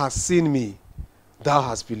 because thou hast seen me, thou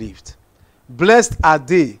hast believed. Blessed are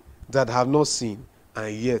they that have not seen,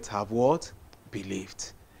 and yet have what?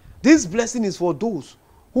 Believed. This blessing is for those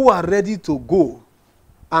who are ready to go,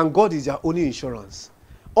 and God is their only insurance.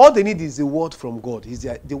 All they need is the word from God.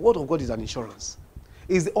 The word of God is an insurance.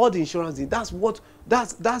 Is all the insurance.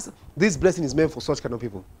 This blessing is meant for such kind of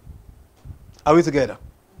people. Are we together?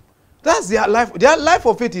 That's their life. Their life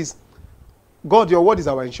of faith is, God, your word is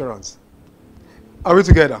our insurance. Are we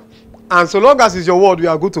together? And so long as it's your word, we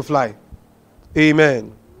are good to fly.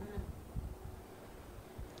 Amen.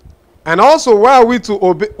 And also,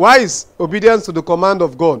 why is obedience to the command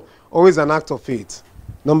of God always an act of faith?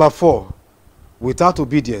 Number 4, without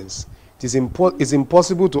obedience, it is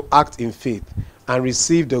impossible to act in faith and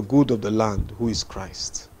receive the good of the land, who is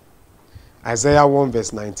Christ. Isaiah 1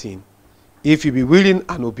 verse 19. If you be willing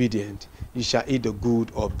and obedient, you shall eat the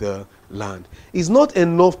good of the land. It's not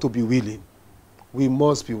enough to be willing. We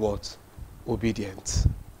must be what? Obedient.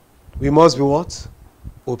 We must be what?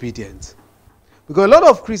 Obedient. Because a lot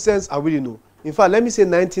of Christians are willing. No. In fact, let me say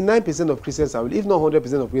 99% of Christians are willing, if not 100%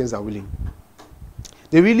 of Christians are willing.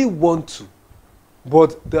 They really want to.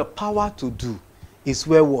 But the power to do is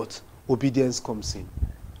where what? Obedience comes in.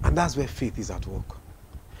 And that's where faith is at work.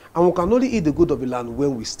 And we can only eat the good of the land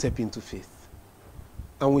when we step into faith.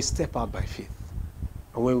 And we step out by faith.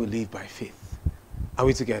 And when we live by faith. Are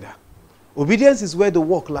we together? Obedience is where the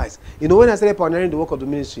work lies. You know, when I started pioneering the work of the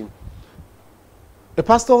ministry, a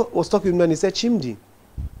pastor was talking to me and he said, Chimdi,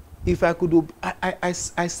 if I could, I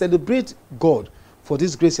celebrate God for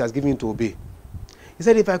this grace he has given me to obey. He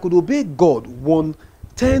said, if I could obey God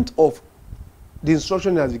 1/10 of the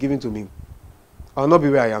instruction he has been given to me, I will not be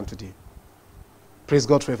where I am today. Praise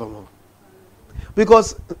God forevermore.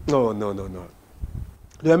 Because, no.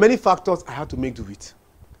 There are many factors I had to make do with.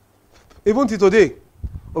 Even till today,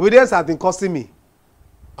 obedience has been costing me.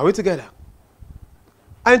 Are we together?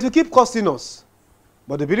 And it will keep costing us.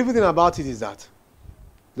 But the beautiful thing about it is that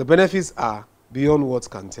the benefits are beyond words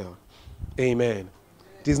can tell. Amen.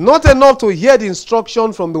 It is not enough to hear the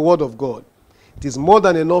instruction from the word of God. It is more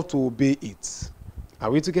than enough to obey it.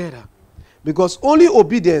 Are we together? Because only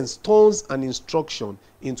obedience turns an instruction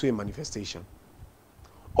into a manifestation.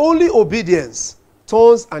 Only obedience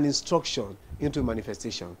turns an instruction into a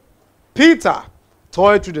manifestation. Peter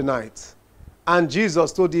toiled through the night, and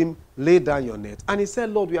Jesus told him, lay down your net. And he said,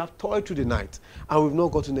 Lord, we have toiled through the night, and we've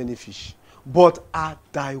not gotten any fish. But at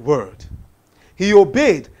thy word. He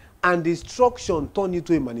obeyed, and the instruction turned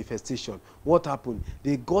into a manifestation. What happened?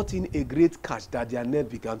 They got in a great catch that their net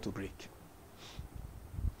began to break.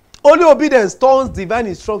 Only obedience turns divine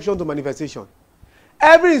instruction to manifestation.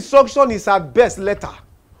 Every instruction is at best letter.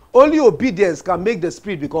 Only obedience can make the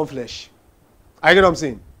spirit become flesh. I get what I'm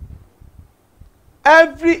saying?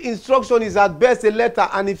 Every instruction is at best a letter,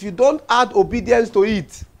 and if you don't add obedience to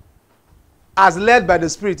it, as led by the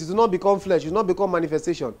spirit, it will not become flesh, it will not become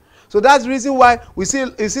manifestation. So that's the reason why you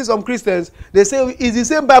see some Christians, they say, it's the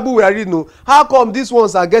same Bible we are reading. No? How come these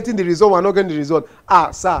ones are getting the result, we're not getting the result?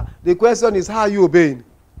 Sir, the question is, how are you obeying?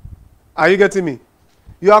 Are you getting me?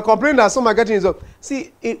 You are complaining that some are getting result.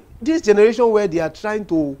 See, in this generation where they are trying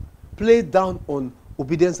to play down on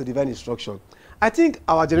obedience to divine instruction, I think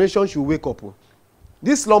our generation should wake up.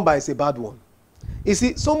 This slumber is a bad one. You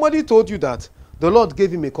see, somebody told you that the Lord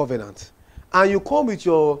gave him a covenant, and you come with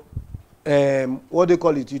your, what they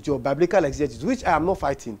call it, with your biblical exegesis, which I am not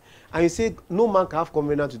fighting, and you say, no man can have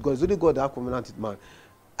covenant with God, it's only God that have covenant with man.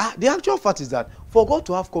 The actual fact is that for God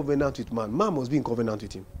to have covenant with man, man must be in covenant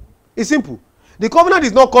with him. It's simple. The covenant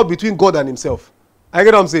is not called between God and himself. I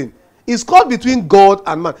get what I'm saying? It's called between God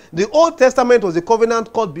and man. The Old Testament was a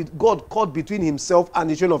covenant God called between himself and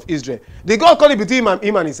the children of Israel. Did God call it between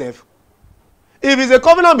him and himself? If it's a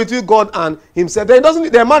covenant between God and himself, then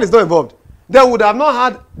the man is not involved. Then we would have not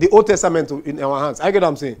had the Old Testament in our hands. I get what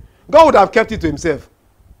I'm saying? God would have kept it to himself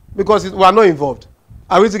because we are not involved.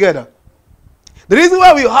 Are we together? The reason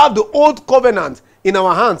why we have the Old Covenant in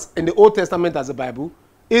our hands in the Old Testament as a Bible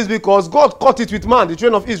is because God cut it with man, the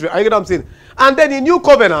children of Israel. I get what I'm saying? And then in New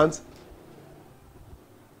Covenant,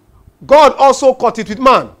 God also cut it with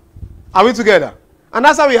man. Are we together? And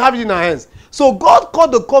that's how we have it in our hands. So God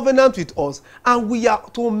cut the covenant with us, and we are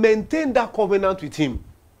to maintain that covenant with him.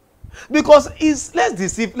 Because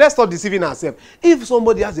let's stop deceiving ourselves. If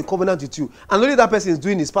somebody has a covenant with you, and only that person is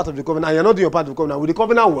doing his part of the covenant, and you're not doing your part of the covenant, will the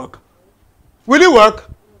covenant work? Will it work?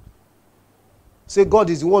 Say God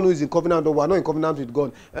is the one who is in covenant, or we are not in covenant with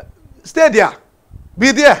God. Stay there.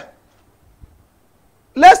 Be there.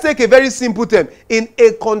 Let's take a very simple term. In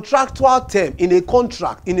a contractual term, in a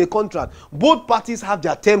contract, both parties have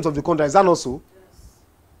their terms of the contract. Is that not so? Yes.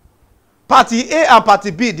 Party A and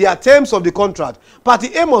Party B, their terms of the contract.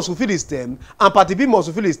 Party A must fulfill his term, and Party B must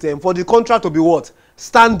fulfill his term for the contract to be what?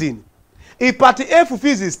 Standing. If Party A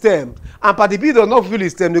fulfills his term, and Party B does not fulfill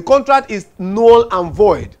his term, the contract is null and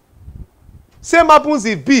void. Same happens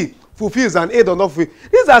if B fulfills and A does not fulfill.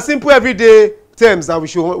 These are simple everyday terms that we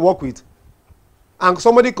should work with. And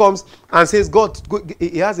somebody comes and says, God,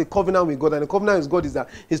 he has a covenant with God, and the covenant with God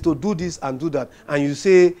is to do this and do that. And you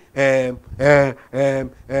say,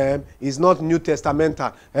 it's not New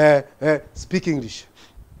Testamental. Speak English.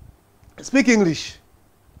 Speak English.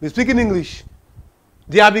 Be speaking English.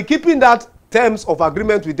 They have been keeping that terms of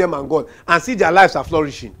agreement with them and God, and see their lives are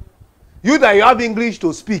flourishing. You that you have English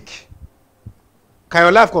to speak, can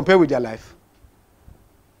your life compare with their life?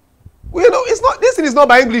 Well, you know, it's not. This thing is not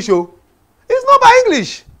by English, oh. It's not by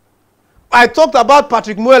English. I talked about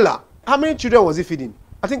Patrick Mueller. How many children was he feeding?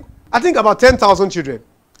 I think about 10,000 children.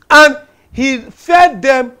 And he fed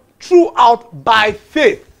them throughout by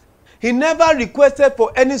faith. He never requested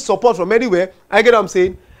for any support from anywhere. I get what I'm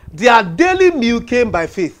saying? Their daily meal came by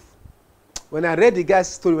faith. When I read the guy's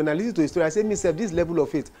story, when I listened to his story, I said, myself, this level of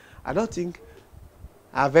faith, I don't think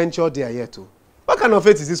I ventured there yet too. What kind of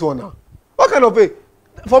faith is this one now? What kind of faith?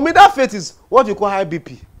 For me, that faith is what you call high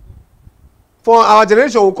BP. For our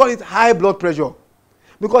generation, we call it high blood pressure.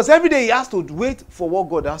 Because every day he has to wait for what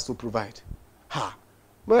God has to provide.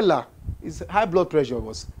 Well, his high blood pressure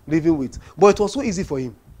was living with. But it was so easy for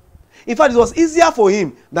him. In fact, it was easier for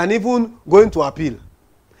him than even going to appeal.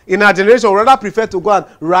 In our generation, we rather prefer to go and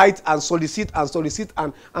write and solicit and solicit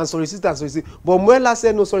and solicit and solicit. But Mueller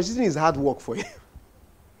said, no, soliciting is hard work for him.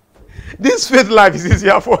 This faith life is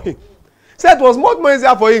easier for him. He said it was much more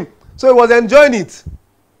easier for him. So he was enjoying it.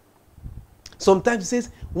 Sometimes he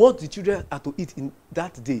says, What the children are to eat in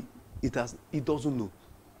that day, he doesn't know.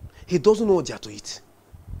 He doesn't know what they are to eat.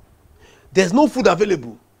 There's no food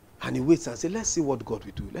available. And he waits and says, let's see what God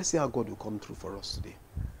will do. Let's see how God will come through for us today.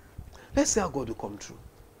 Let's see how God will come through.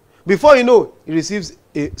 Before you know, he receives,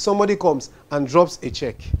 somebody comes and drops a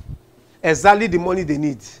check. Exactly the money they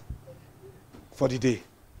need for the day.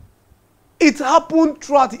 It happened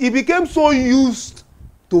throughout. He became so used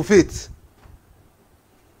to faith.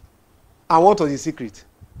 And what was the secret?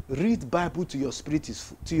 Read Bible till your spirit is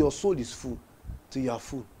full, till your soul is full, till you are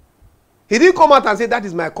full. He didn't come out and say, that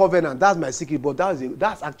is my covenant, that's my secret, but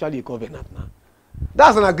that's actually a covenant now.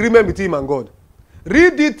 That's an agreement between him and God.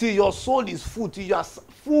 Read it till your soul is full, till you are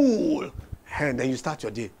full, and then you start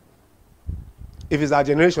your day. If it's our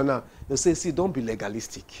generation now, they'll say, see, don't be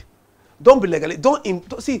legalistic. Don't be legalistic.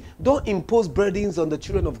 Don't impose burdens on the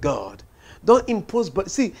children of God. Don't impose,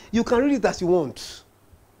 see, you can read it as you want.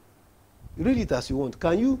 You read it as you want.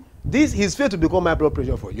 Can you? His faith will become high blood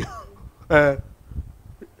pressure for you.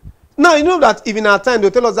 Now, you know that if in our time, they'll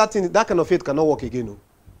tell us that kind of faith cannot work again. No?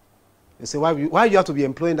 They say, why you have to be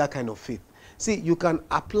employing that kind of faith? See, you can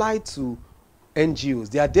apply to NGOs.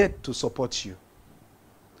 They are there to support you.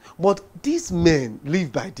 But these men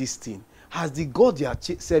live by this thing. Has the God they are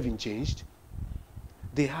serving changed?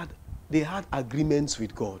 They had agreements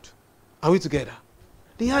with God. Are we together?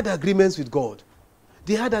 They had agreements with God.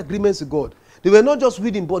 They had agreements with God. They were not just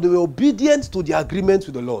reading, but they were obedient to the agreements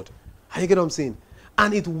with the Lord. You get what I'm saying?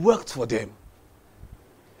 And it worked for them.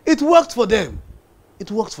 It worked for them. It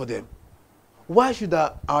worked for them. Why should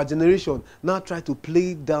our generation now try to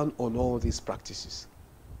play down on all these practices?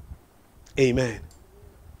 Amen.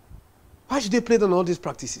 Why should they play down on all these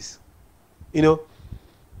practices? You know,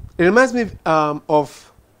 it reminds me I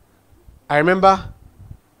remember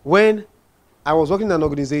when I was working in an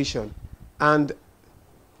organization and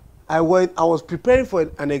I was preparing for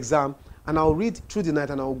an exam, and I'll read through the night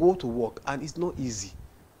and I'll go to work, and it's not easy.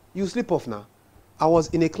 You sleep off now. I was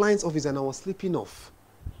in a client's office and I was sleeping off.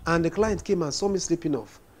 And the client came and saw me sleeping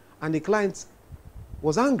off. And the client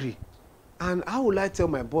was angry. And how will I tell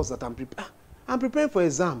my boss that I'm preparing for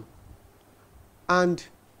exam? And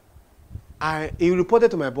he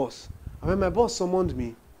reported to my boss. And when my boss summoned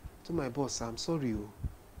me, to my boss, I'm sorry,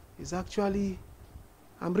 it's actually,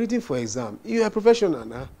 I'm reading for exam. You are a professional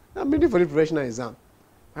now. I'm reading for the professional exam.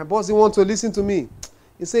 My boss didn't want to listen to me.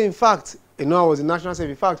 He said, in fact, I was in national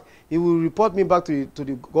service. In fact, he will report me back to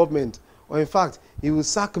the government. Or in fact, he will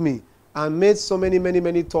sack me. And made so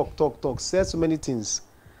many talk, said so many things.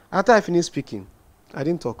 After I finished speaking, I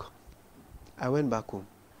didn't talk. I went back home.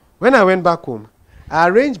 When I went back home, I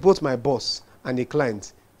arranged both my boss and the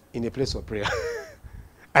client in a place of prayer.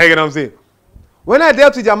 I get what I'm saying? When I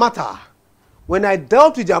dealt with their matter,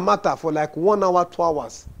 for like 1 hour, 2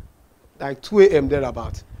 hours, like 2 a.m.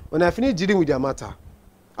 thereabout, when I finished dealing with their matter,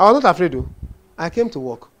 I was not afraid though. I came to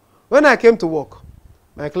work. When I came to work,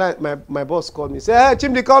 my boss called me, said, hey,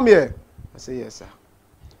 Chimdi, come here. I said, yes, sir.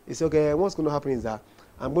 He said, okay, what's going to happen is that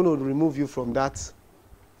I'm going to remove you from that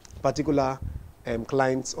particular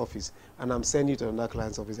client's office, and I'm sending you to another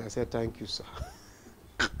client's office. I said, thank you, sir.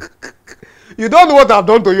 You don't know what I've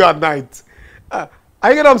done to you at night. I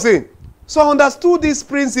get what I'm saying? So I understood these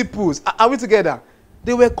principles. Are we together?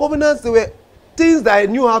 They were covenants, they were things that I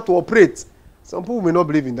knew how to operate. Some people may not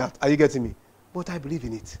believe in that. Are you getting me? But I believe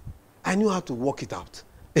in it. I knew how to work it out.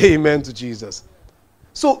 Amen to Jesus.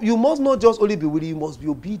 So you must not just only be willing, you must be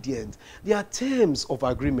obedient. There are terms of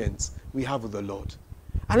agreements we have with the Lord.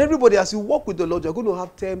 And everybody, as you walk with the Lord, you're going to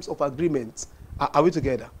have terms of agreements. Are we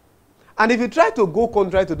together? And if you try to go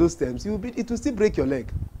contrary to those terms, it will still break your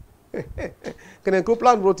leg. Kenneth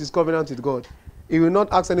Copeland wrote his covenant with God. He will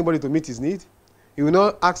not ask anybody to meet his need. He will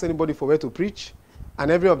not ask anybody for where to preach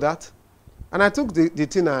and every of that. And I took the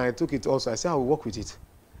thing and I took it also. I said, I will work with it.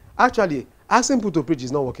 Actually, asking people to preach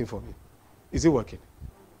is not working for me. Is it working?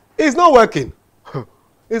 It's not working.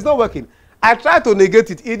 It's not working. I tried to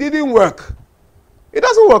negate it. It didn't work. It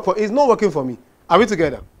doesn't work for. It's not working for me. Are we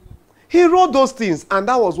together? He wrote those things, and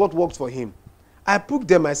that was what worked for him. I put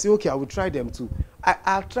them. I said, okay, I will try them too.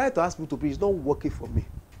 I tried to ask people to preach. It's not working for me.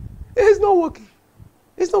 It's not working.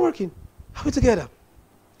 It's not working. Are we together?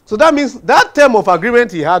 So that means that term of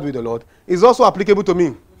agreement he had with the Lord is also applicable to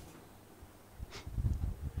me.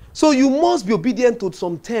 So you must be obedient to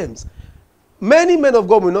some terms. Many men of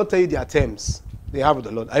God will not tell you their terms they have with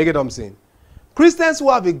the Lord. I get what I'm saying? Christians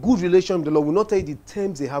who have a good relation with the Lord will not tell you the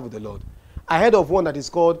terms they have with the Lord. I heard of one that is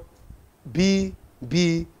called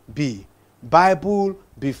BBB, Bible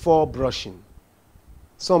before brushing.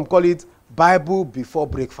 Some call it Bible before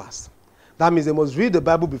breakfast. That means they must read the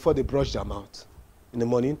Bible before they brush their mouth. in the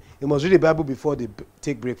morning, they must read the Bible before they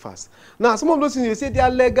take breakfast. Now, some of those things you say they are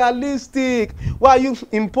legalistic. Why are you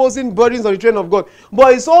imposing burdens on the children of God?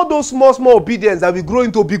 But it's all those small, small obedience that will grow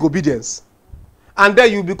into big obedience. And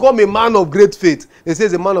then you become a man of great faith. They say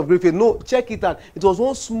he's a man of great faith. No, check it out. It was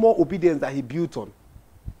one small obedience that he built on.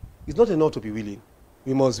 It's not enough to be willing.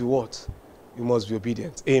 We must be what? We must be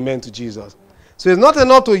obedient. Amen to Jesus. So it's not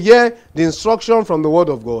enough to hear the instruction from the word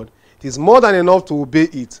of God. It is more than enough to obey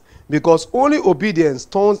it. Because only obedience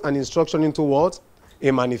turns an instruction into what?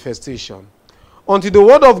 A manifestation. Until the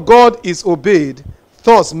word of God is obeyed,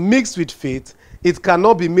 thus mixed with faith, it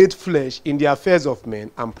cannot be made flesh in the affairs of men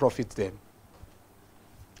and profit them.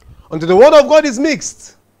 Until the word of God is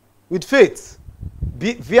mixed with faith,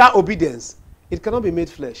 via obedience, it cannot be made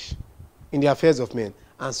flesh in the affairs of men,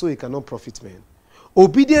 and so it cannot profit men.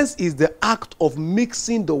 Obedience is the act of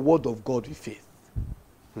mixing the word of God with faith.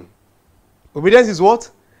 Obedience is what?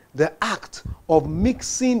 The act of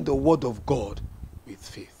mixing the word of God with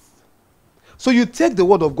faith. So you take the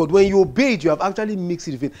word of God, when you obey it, you have actually mixed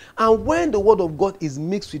it with faith. And when the word of God is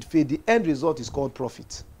mixed with faith, the end result is called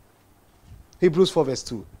profit. Hebrews 4 verse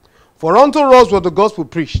 2. For unto us was the gospel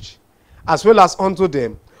preached, as well as unto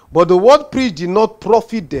them. But the word preached did not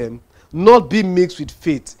profit them, not be mixed with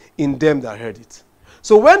faith in them that heard it.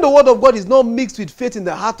 So when the word of God is not mixed with faith in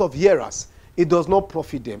the heart of hearers, it does not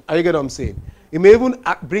profit them. Are you get what I'm saying? It may even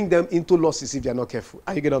bring them into losses if they are not careful.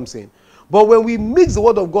 Are you get what I'm saying? But when we mix the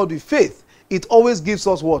word of God with faith, it always gives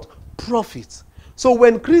us what? Profit. So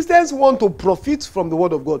when Christians want to profit from the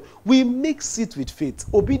word of God, we mix it with faith.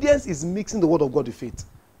 Obedience is mixing the word of God with faith.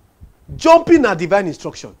 Jumping at divine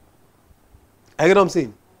instruction. I get what I'm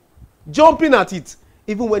saying? Jumping at it,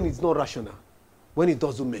 even when it's not rational, when it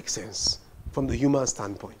doesn't make sense from the human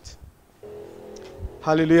standpoint.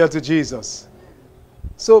 Hallelujah to Jesus.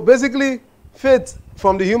 So basically, faith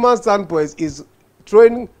from the human standpoint is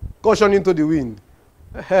throwing caution into the wind.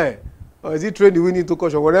 Hey, or is it throwing the wind into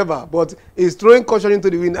caution, whatever? But it's throwing caution into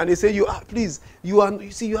the wind, and they say, you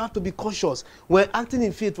have to be cautious. When acting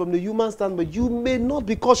in faith from the human standpoint, you may not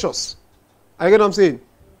be cautious. I get what I'm saying?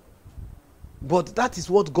 But that is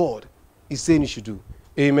what God is saying you should do.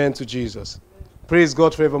 Amen to Jesus. Praise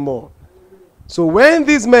God forevermore. So when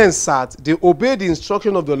these men sat, they obeyed the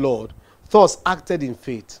instruction of the Lord, thus acted in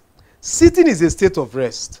faith. Sitting is a state of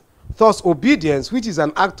rest. Thus obedience, which is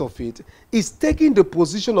an act of faith, is taking the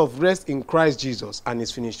position of rest in Christ Jesus and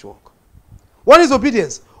his finished work. What is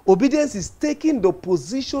obedience? Obedience is taking the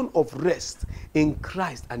position of rest in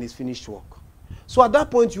Christ and his finished work. So at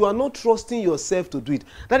that point, you are not trusting yourself to do it.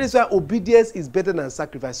 That is why obedience is better than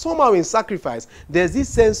sacrifice. Somehow in sacrifice, there's this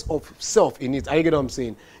sense of self in it. Are you get what I'm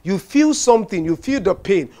saying? You feel something, you feel the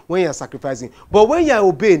pain when you're sacrificing. But when you're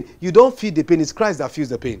obeying, you don't feel the pain. It's Christ that feels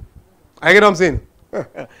the pain. Are you get what I'm saying?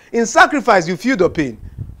 In sacrifice, you feel the pain.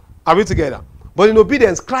 Are we together? But in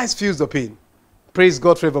obedience, Christ feels the pain. Praise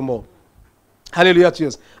God forevermore. Hallelujah to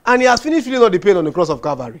us. And he has finished feeling all the pain on the cross of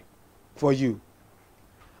Calvary for you.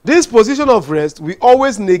 This position of rest will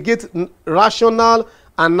always negate rational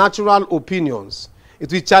and natural opinions.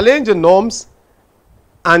 It will challenge the norms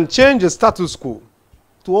and change the status quo.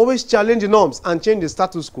 To always challenge the norms and change the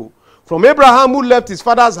status quo. From Abraham, who left his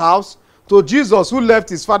father's house, to Jesus, who left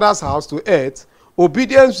his father's house to earth,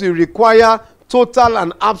 obedience will require total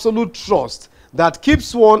and absolute trust that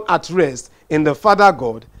keeps one at rest in the Father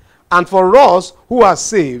God. And for us who are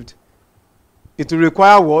saved, it will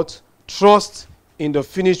require what? Trust in the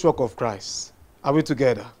finished work of Christ. Are we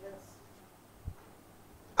together? Yes.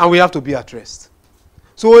 And we have to be at rest.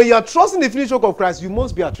 So when you are trusting the finished work of Christ, you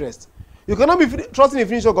must be at rest. You cannot be trusting the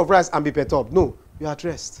finished work of Christ and be perturbed. No, you are at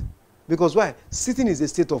rest. Because why? Sitting is a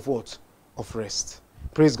state of what? Of rest.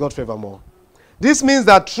 Praise God forevermore. This means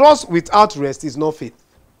that trust without rest is not faith.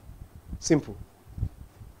 Simple.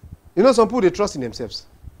 You know, some people, they trust in themselves.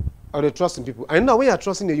 Or they trust in people. And now when you are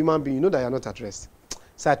trusting a human being, you know that you are not at rest.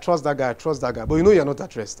 So I trust that guy, but you know you're not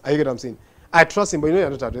at rest. Are you get what I'm saying? I trust him, but you know you're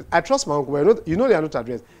not at rest. I trust my uncle, but you know you're not at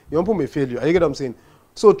rest. Your uncle may fail you. Are you get what I'm saying?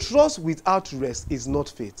 So trust without rest is not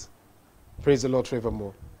faith. Praise the Lord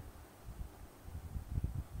forevermore.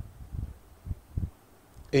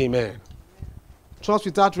 Amen. Trust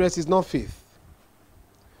without rest is not faith.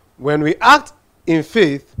 When we act in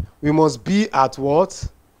faith, we must be at what?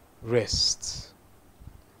 Rest.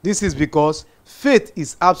 This is because faith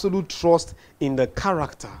is absolute trust in the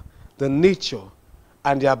character, the nature,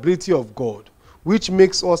 and the ability of God, which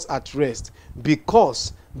makes us at rest,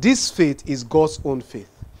 because this faith is God's own faith.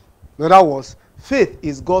 In other words, faith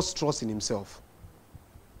is God's trust in himself.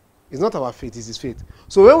 It's not our faith, it's his faith.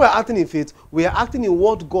 So when we're acting in faith, we are acting in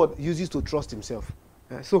what God uses to trust himself.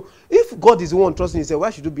 So if God is the one trusting himself,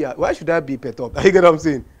 why should I be perturbed? You get what I'm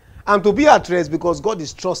saying? And to be at rest because God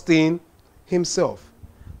is trusting himself.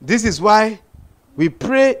 This is why we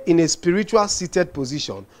pray in a spiritual seated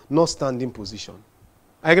position, not standing position.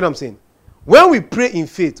 You get what I'm saying? When we pray in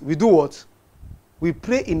faith, we do what? We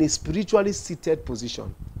pray in a spiritually seated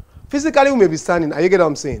position. Physically, we may be standing. You get what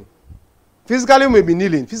I'm saying? Physically, we may be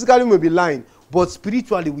kneeling. Physically, we may be lying. But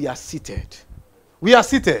spiritually, we are seated. We are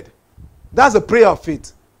seated. That's a prayer of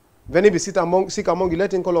faith. If any be sick among you,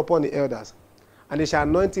 let him call upon the elders, and they shall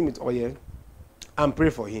anoint him with oil and pray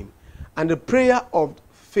for him. And the prayer of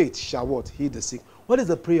faith shall what? Heal the sick. What is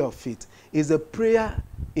the prayer of faith? It's a prayer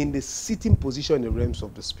in the sitting position in the realms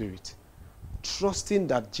of the spirit, trusting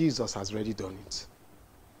that Jesus has already done it.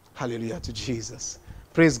 Hallelujah to Jesus.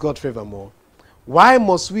 Praise God forevermore. Why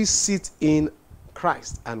must we sit in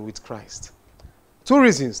Christ and with Christ? 2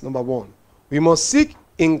 reasons. Number 1, we must seek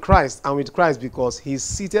in Christ and with Christ because he is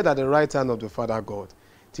seated at the right hand of the Father God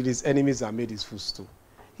till his enemies are made his footstool.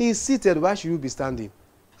 He is seated. Why should you be standing?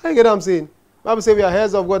 You get what I'm saying? The Bible says we are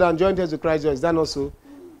heirs of God and joint heirs with Christ. Is that not so?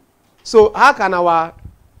 So how can our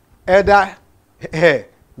elder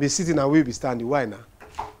be sitting and we be standing? Why now?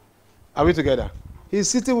 Are we together? He's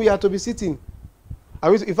sitting, we have to be sitting.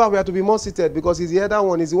 In fact, we have to be more seated because he's the elder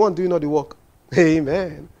one. He's the one doing all the work.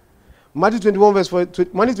 Amen. Matthew 22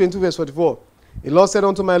 verse 44. The Lord said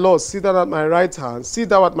unto my Lord, sit thou at my right hand,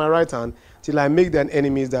 till I make thine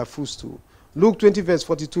enemies thy footstool. Luke 20 verse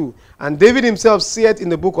 42. And David himself saith in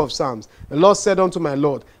the book of Psalms, the Lord said unto my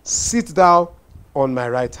Lord, sit thou on my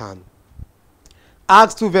right hand.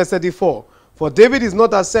 Acts 2 verse 34. For David is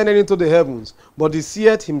not ascended into the heavens, but he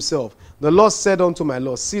seeth himself. The Lord said unto my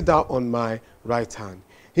Lord, sit thou on my right hand.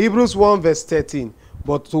 Hebrews 1 verse 13.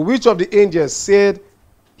 But to which of the angels said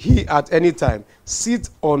he at any time, sit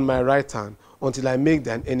on my right hand, until I make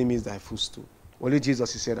thine enemies thy footstool? Only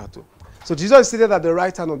Jesus, he said that to. So Jesus is seated at the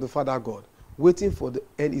right hand of the Father God, waiting for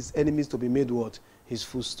his enemies to be made what? His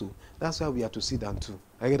footstool. That's why we have to sit down too.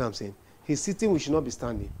 I get what I'm saying? He's sitting, we should not be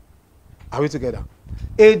standing. Are we together?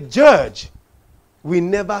 A judge will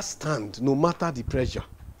never stand, no matter the pressure.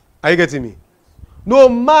 Are you getting me? No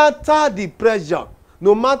matter the pressure,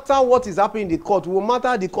 no matter what is happening in the court, no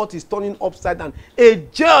matter the court is turning upside down, a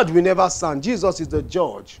judge will never stand. Jesus is the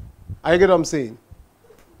judge. Are you get what I'm saying?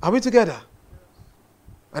 Are we together?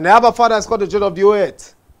 And the Abba Father is called the judge of the whole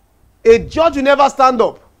earth. A judge will never stand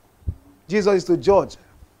up. Jesus is the judge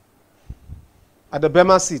at the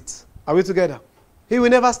Bema seat. Are we together? He will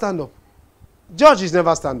never stand up. Judges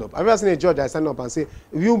never stand up. Have you ever seen a judge that stand up and say,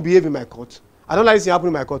 if you behave in my court? I don't like this happening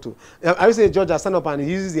in my court too. Have you seen a judge that stand up and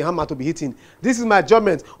he uses the hammer to be hitting? This is my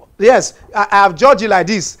judgment. Yes, I have judged you like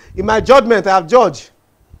this. In my judgment, I have judged.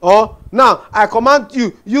 Or now I command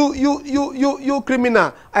you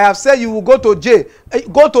criminal. I have said you will go to jail.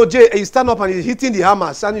 Go to jail and you stand up and he's hitting the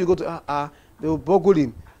hammer. Standing, you go to they will boggle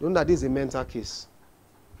him. Don't know that this is a mental case.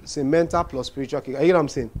 It's a mental plus spiritual case. You know what I'm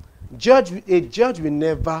saying? A judge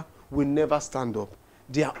will never stand up.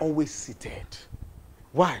 They are always seated.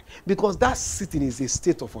 Why? Because that sitting is a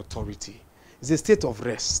state of authority. It's a state of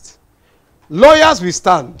rest. Lawyers will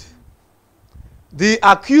stand. The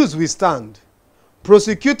accused will stand.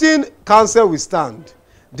 Prosecuting counsel will stand.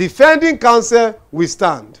 Defending counsel will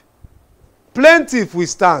stand. Plaintiff will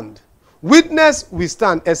stand. Witness will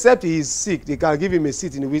stand, except he is sick. They can give him a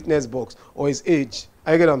seat in the witness box or his age.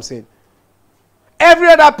 I get what I'm saying? Every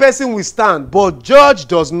other person will stand, but judge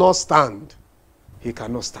does not stand. He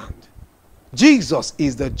cannot stand. Jesus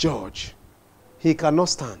is the judge. He cannot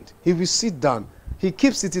stand. He will sit down. He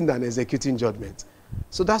keeps sitting down executing judgment.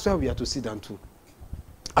 So that's why we have to sit down too.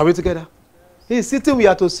 Are we together? He is sitting, we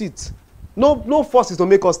have to sit. No force is to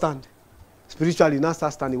make us stand. Spiritually, now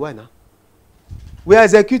start standing. Why now? We are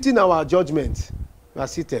executing our judgment. We are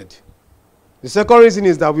seated. The second reason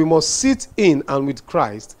is that we must sit in and with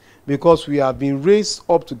Christ because we have been raised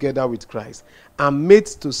up together with Christ and made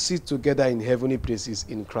to sit together in heavenly places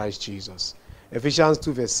in Christ Jesus. Ephesians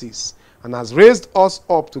 2 verse 6. And has raised us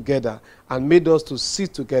up together and made us to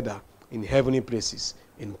sit together in heavenly places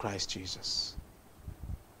in Christ Jesus.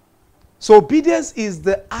 So obedience is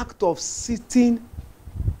the act of sitting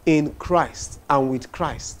in Christ and with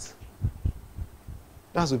Christ.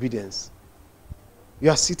 That's obedience.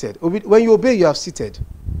 You are seated. When you obey, you have seated.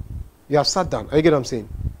 You have sat down. You get what I'm saying?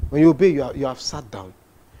 When you obey, you have sat down.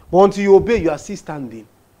 But until you obey, you are still standing.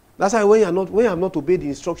 That's why when you have not obeyed the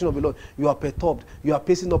instruction of the Lord, you are perturbed. You are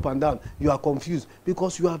pacing up and down. You are confused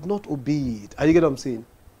because you have not obeyed. Are you get what I'm saying?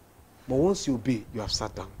 But once you obey, you have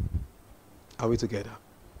sat down. Are we together?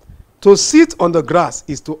 To sit on the grass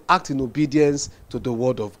is to act in obedience to the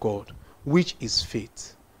word of God, which is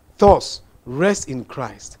faith. Thus, Rest in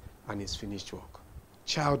Christ and his finished work.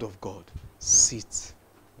 Child of God, sit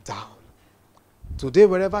down. Today,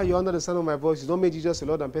 wherever you're under the sound of my voice, you don't make Jesus your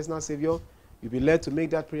Lord and personal Savior, you'll be led to make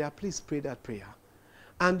that prayer. Please pray that prayer.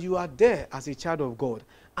 And you are there as a child of God,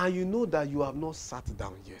 and you know that you have not sat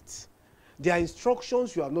down yet. There are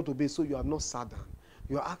instructions you have not obeyed, so you have not sat down.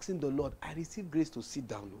 You are asking the Lord, I receive grace to sit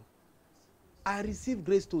down. I receive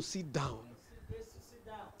grace to sit down.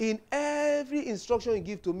 In every instruction you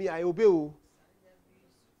give to me, I obey.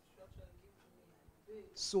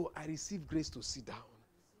 So I receive grace to sit down.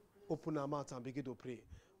 Open our mouth and begin to pray.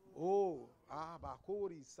 Oh,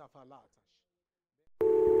 Abakori Safalata.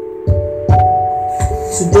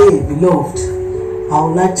 Today, beloved, I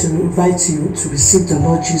would like to invite you to receive the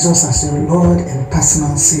Lord Jesus as your Lord and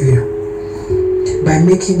personal Savior by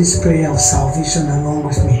making this prayer of salvation along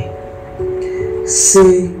with me.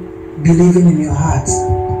 Say, believing in your heart,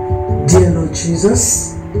 Dear Lord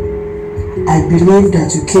Jesus, I believe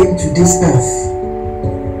that you came to this earth.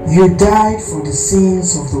 You died for the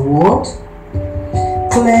sins of the world,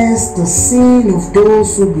 cleansed the sin of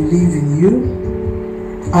those who believe in you,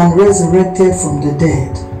 and resurrected from the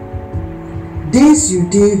dead. This you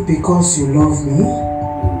did because you love me.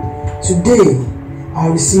 Today, I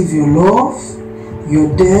receive your love, your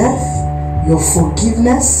death, your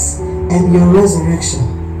forgiveness, and your resurrection.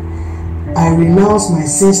 I renounce my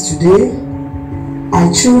sins today. I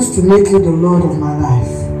choose to make you the Lord of my life.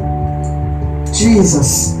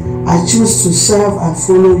 Jesus, I choose to serve and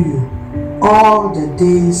follow you all the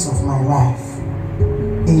days of my life.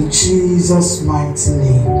 In Jesus' mighty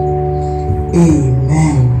name,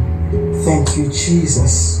 amen. Thank you,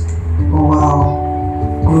 Jesus. Oh, wow.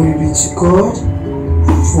 Glory be to God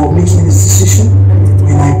for making this decision.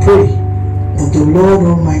 And I pray that the Lord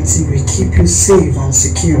Almighty will keep you safe and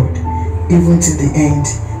secured even to the end.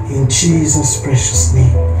 In Jesus' precious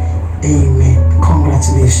name, amen.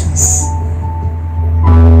 Congratulations.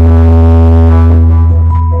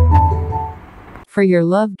 For your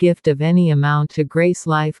love gift of any amount to Grace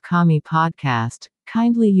Life Kami Podcast,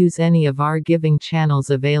 kindly use any of our giving channels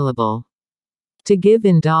available. To give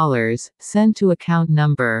in dollars, send to account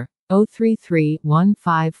number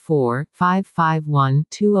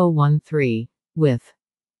 033-154-551-2013 with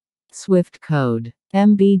Swift code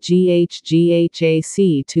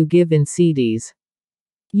MBGHGHAC to give in CDs.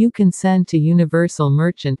 You can send to Universal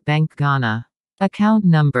Merchant Bank Ghana. Account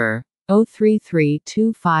number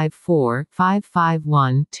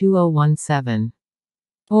 033-254-551-2017.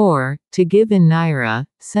 Or, to give in Naira,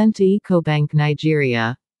 send to EcoBank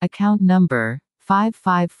Nigeria. Account number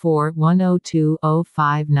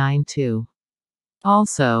 554-102-0592.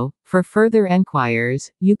 Also, for further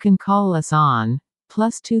enquiries, you can call us on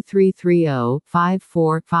 +2330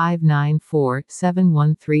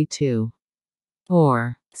 54594-7132.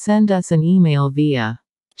 Or, send us an email via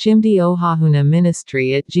Chimdi OHAHUNA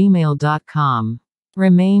ministry@gmail.com.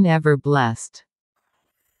 Remain ever blessed.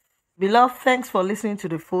 Beloved, thanks for listening to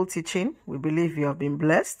the full teaching. We believe you have been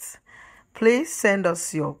blessed. Please send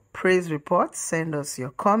us your praise reports, send us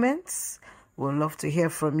your comments. We'd love to hear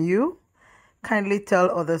from you. Kindly tell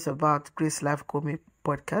others about Grace Life Kami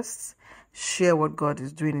podcasts. Share what God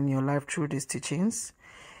is doing in your life through these teachings.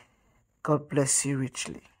 God bless you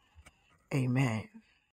richly. Amen.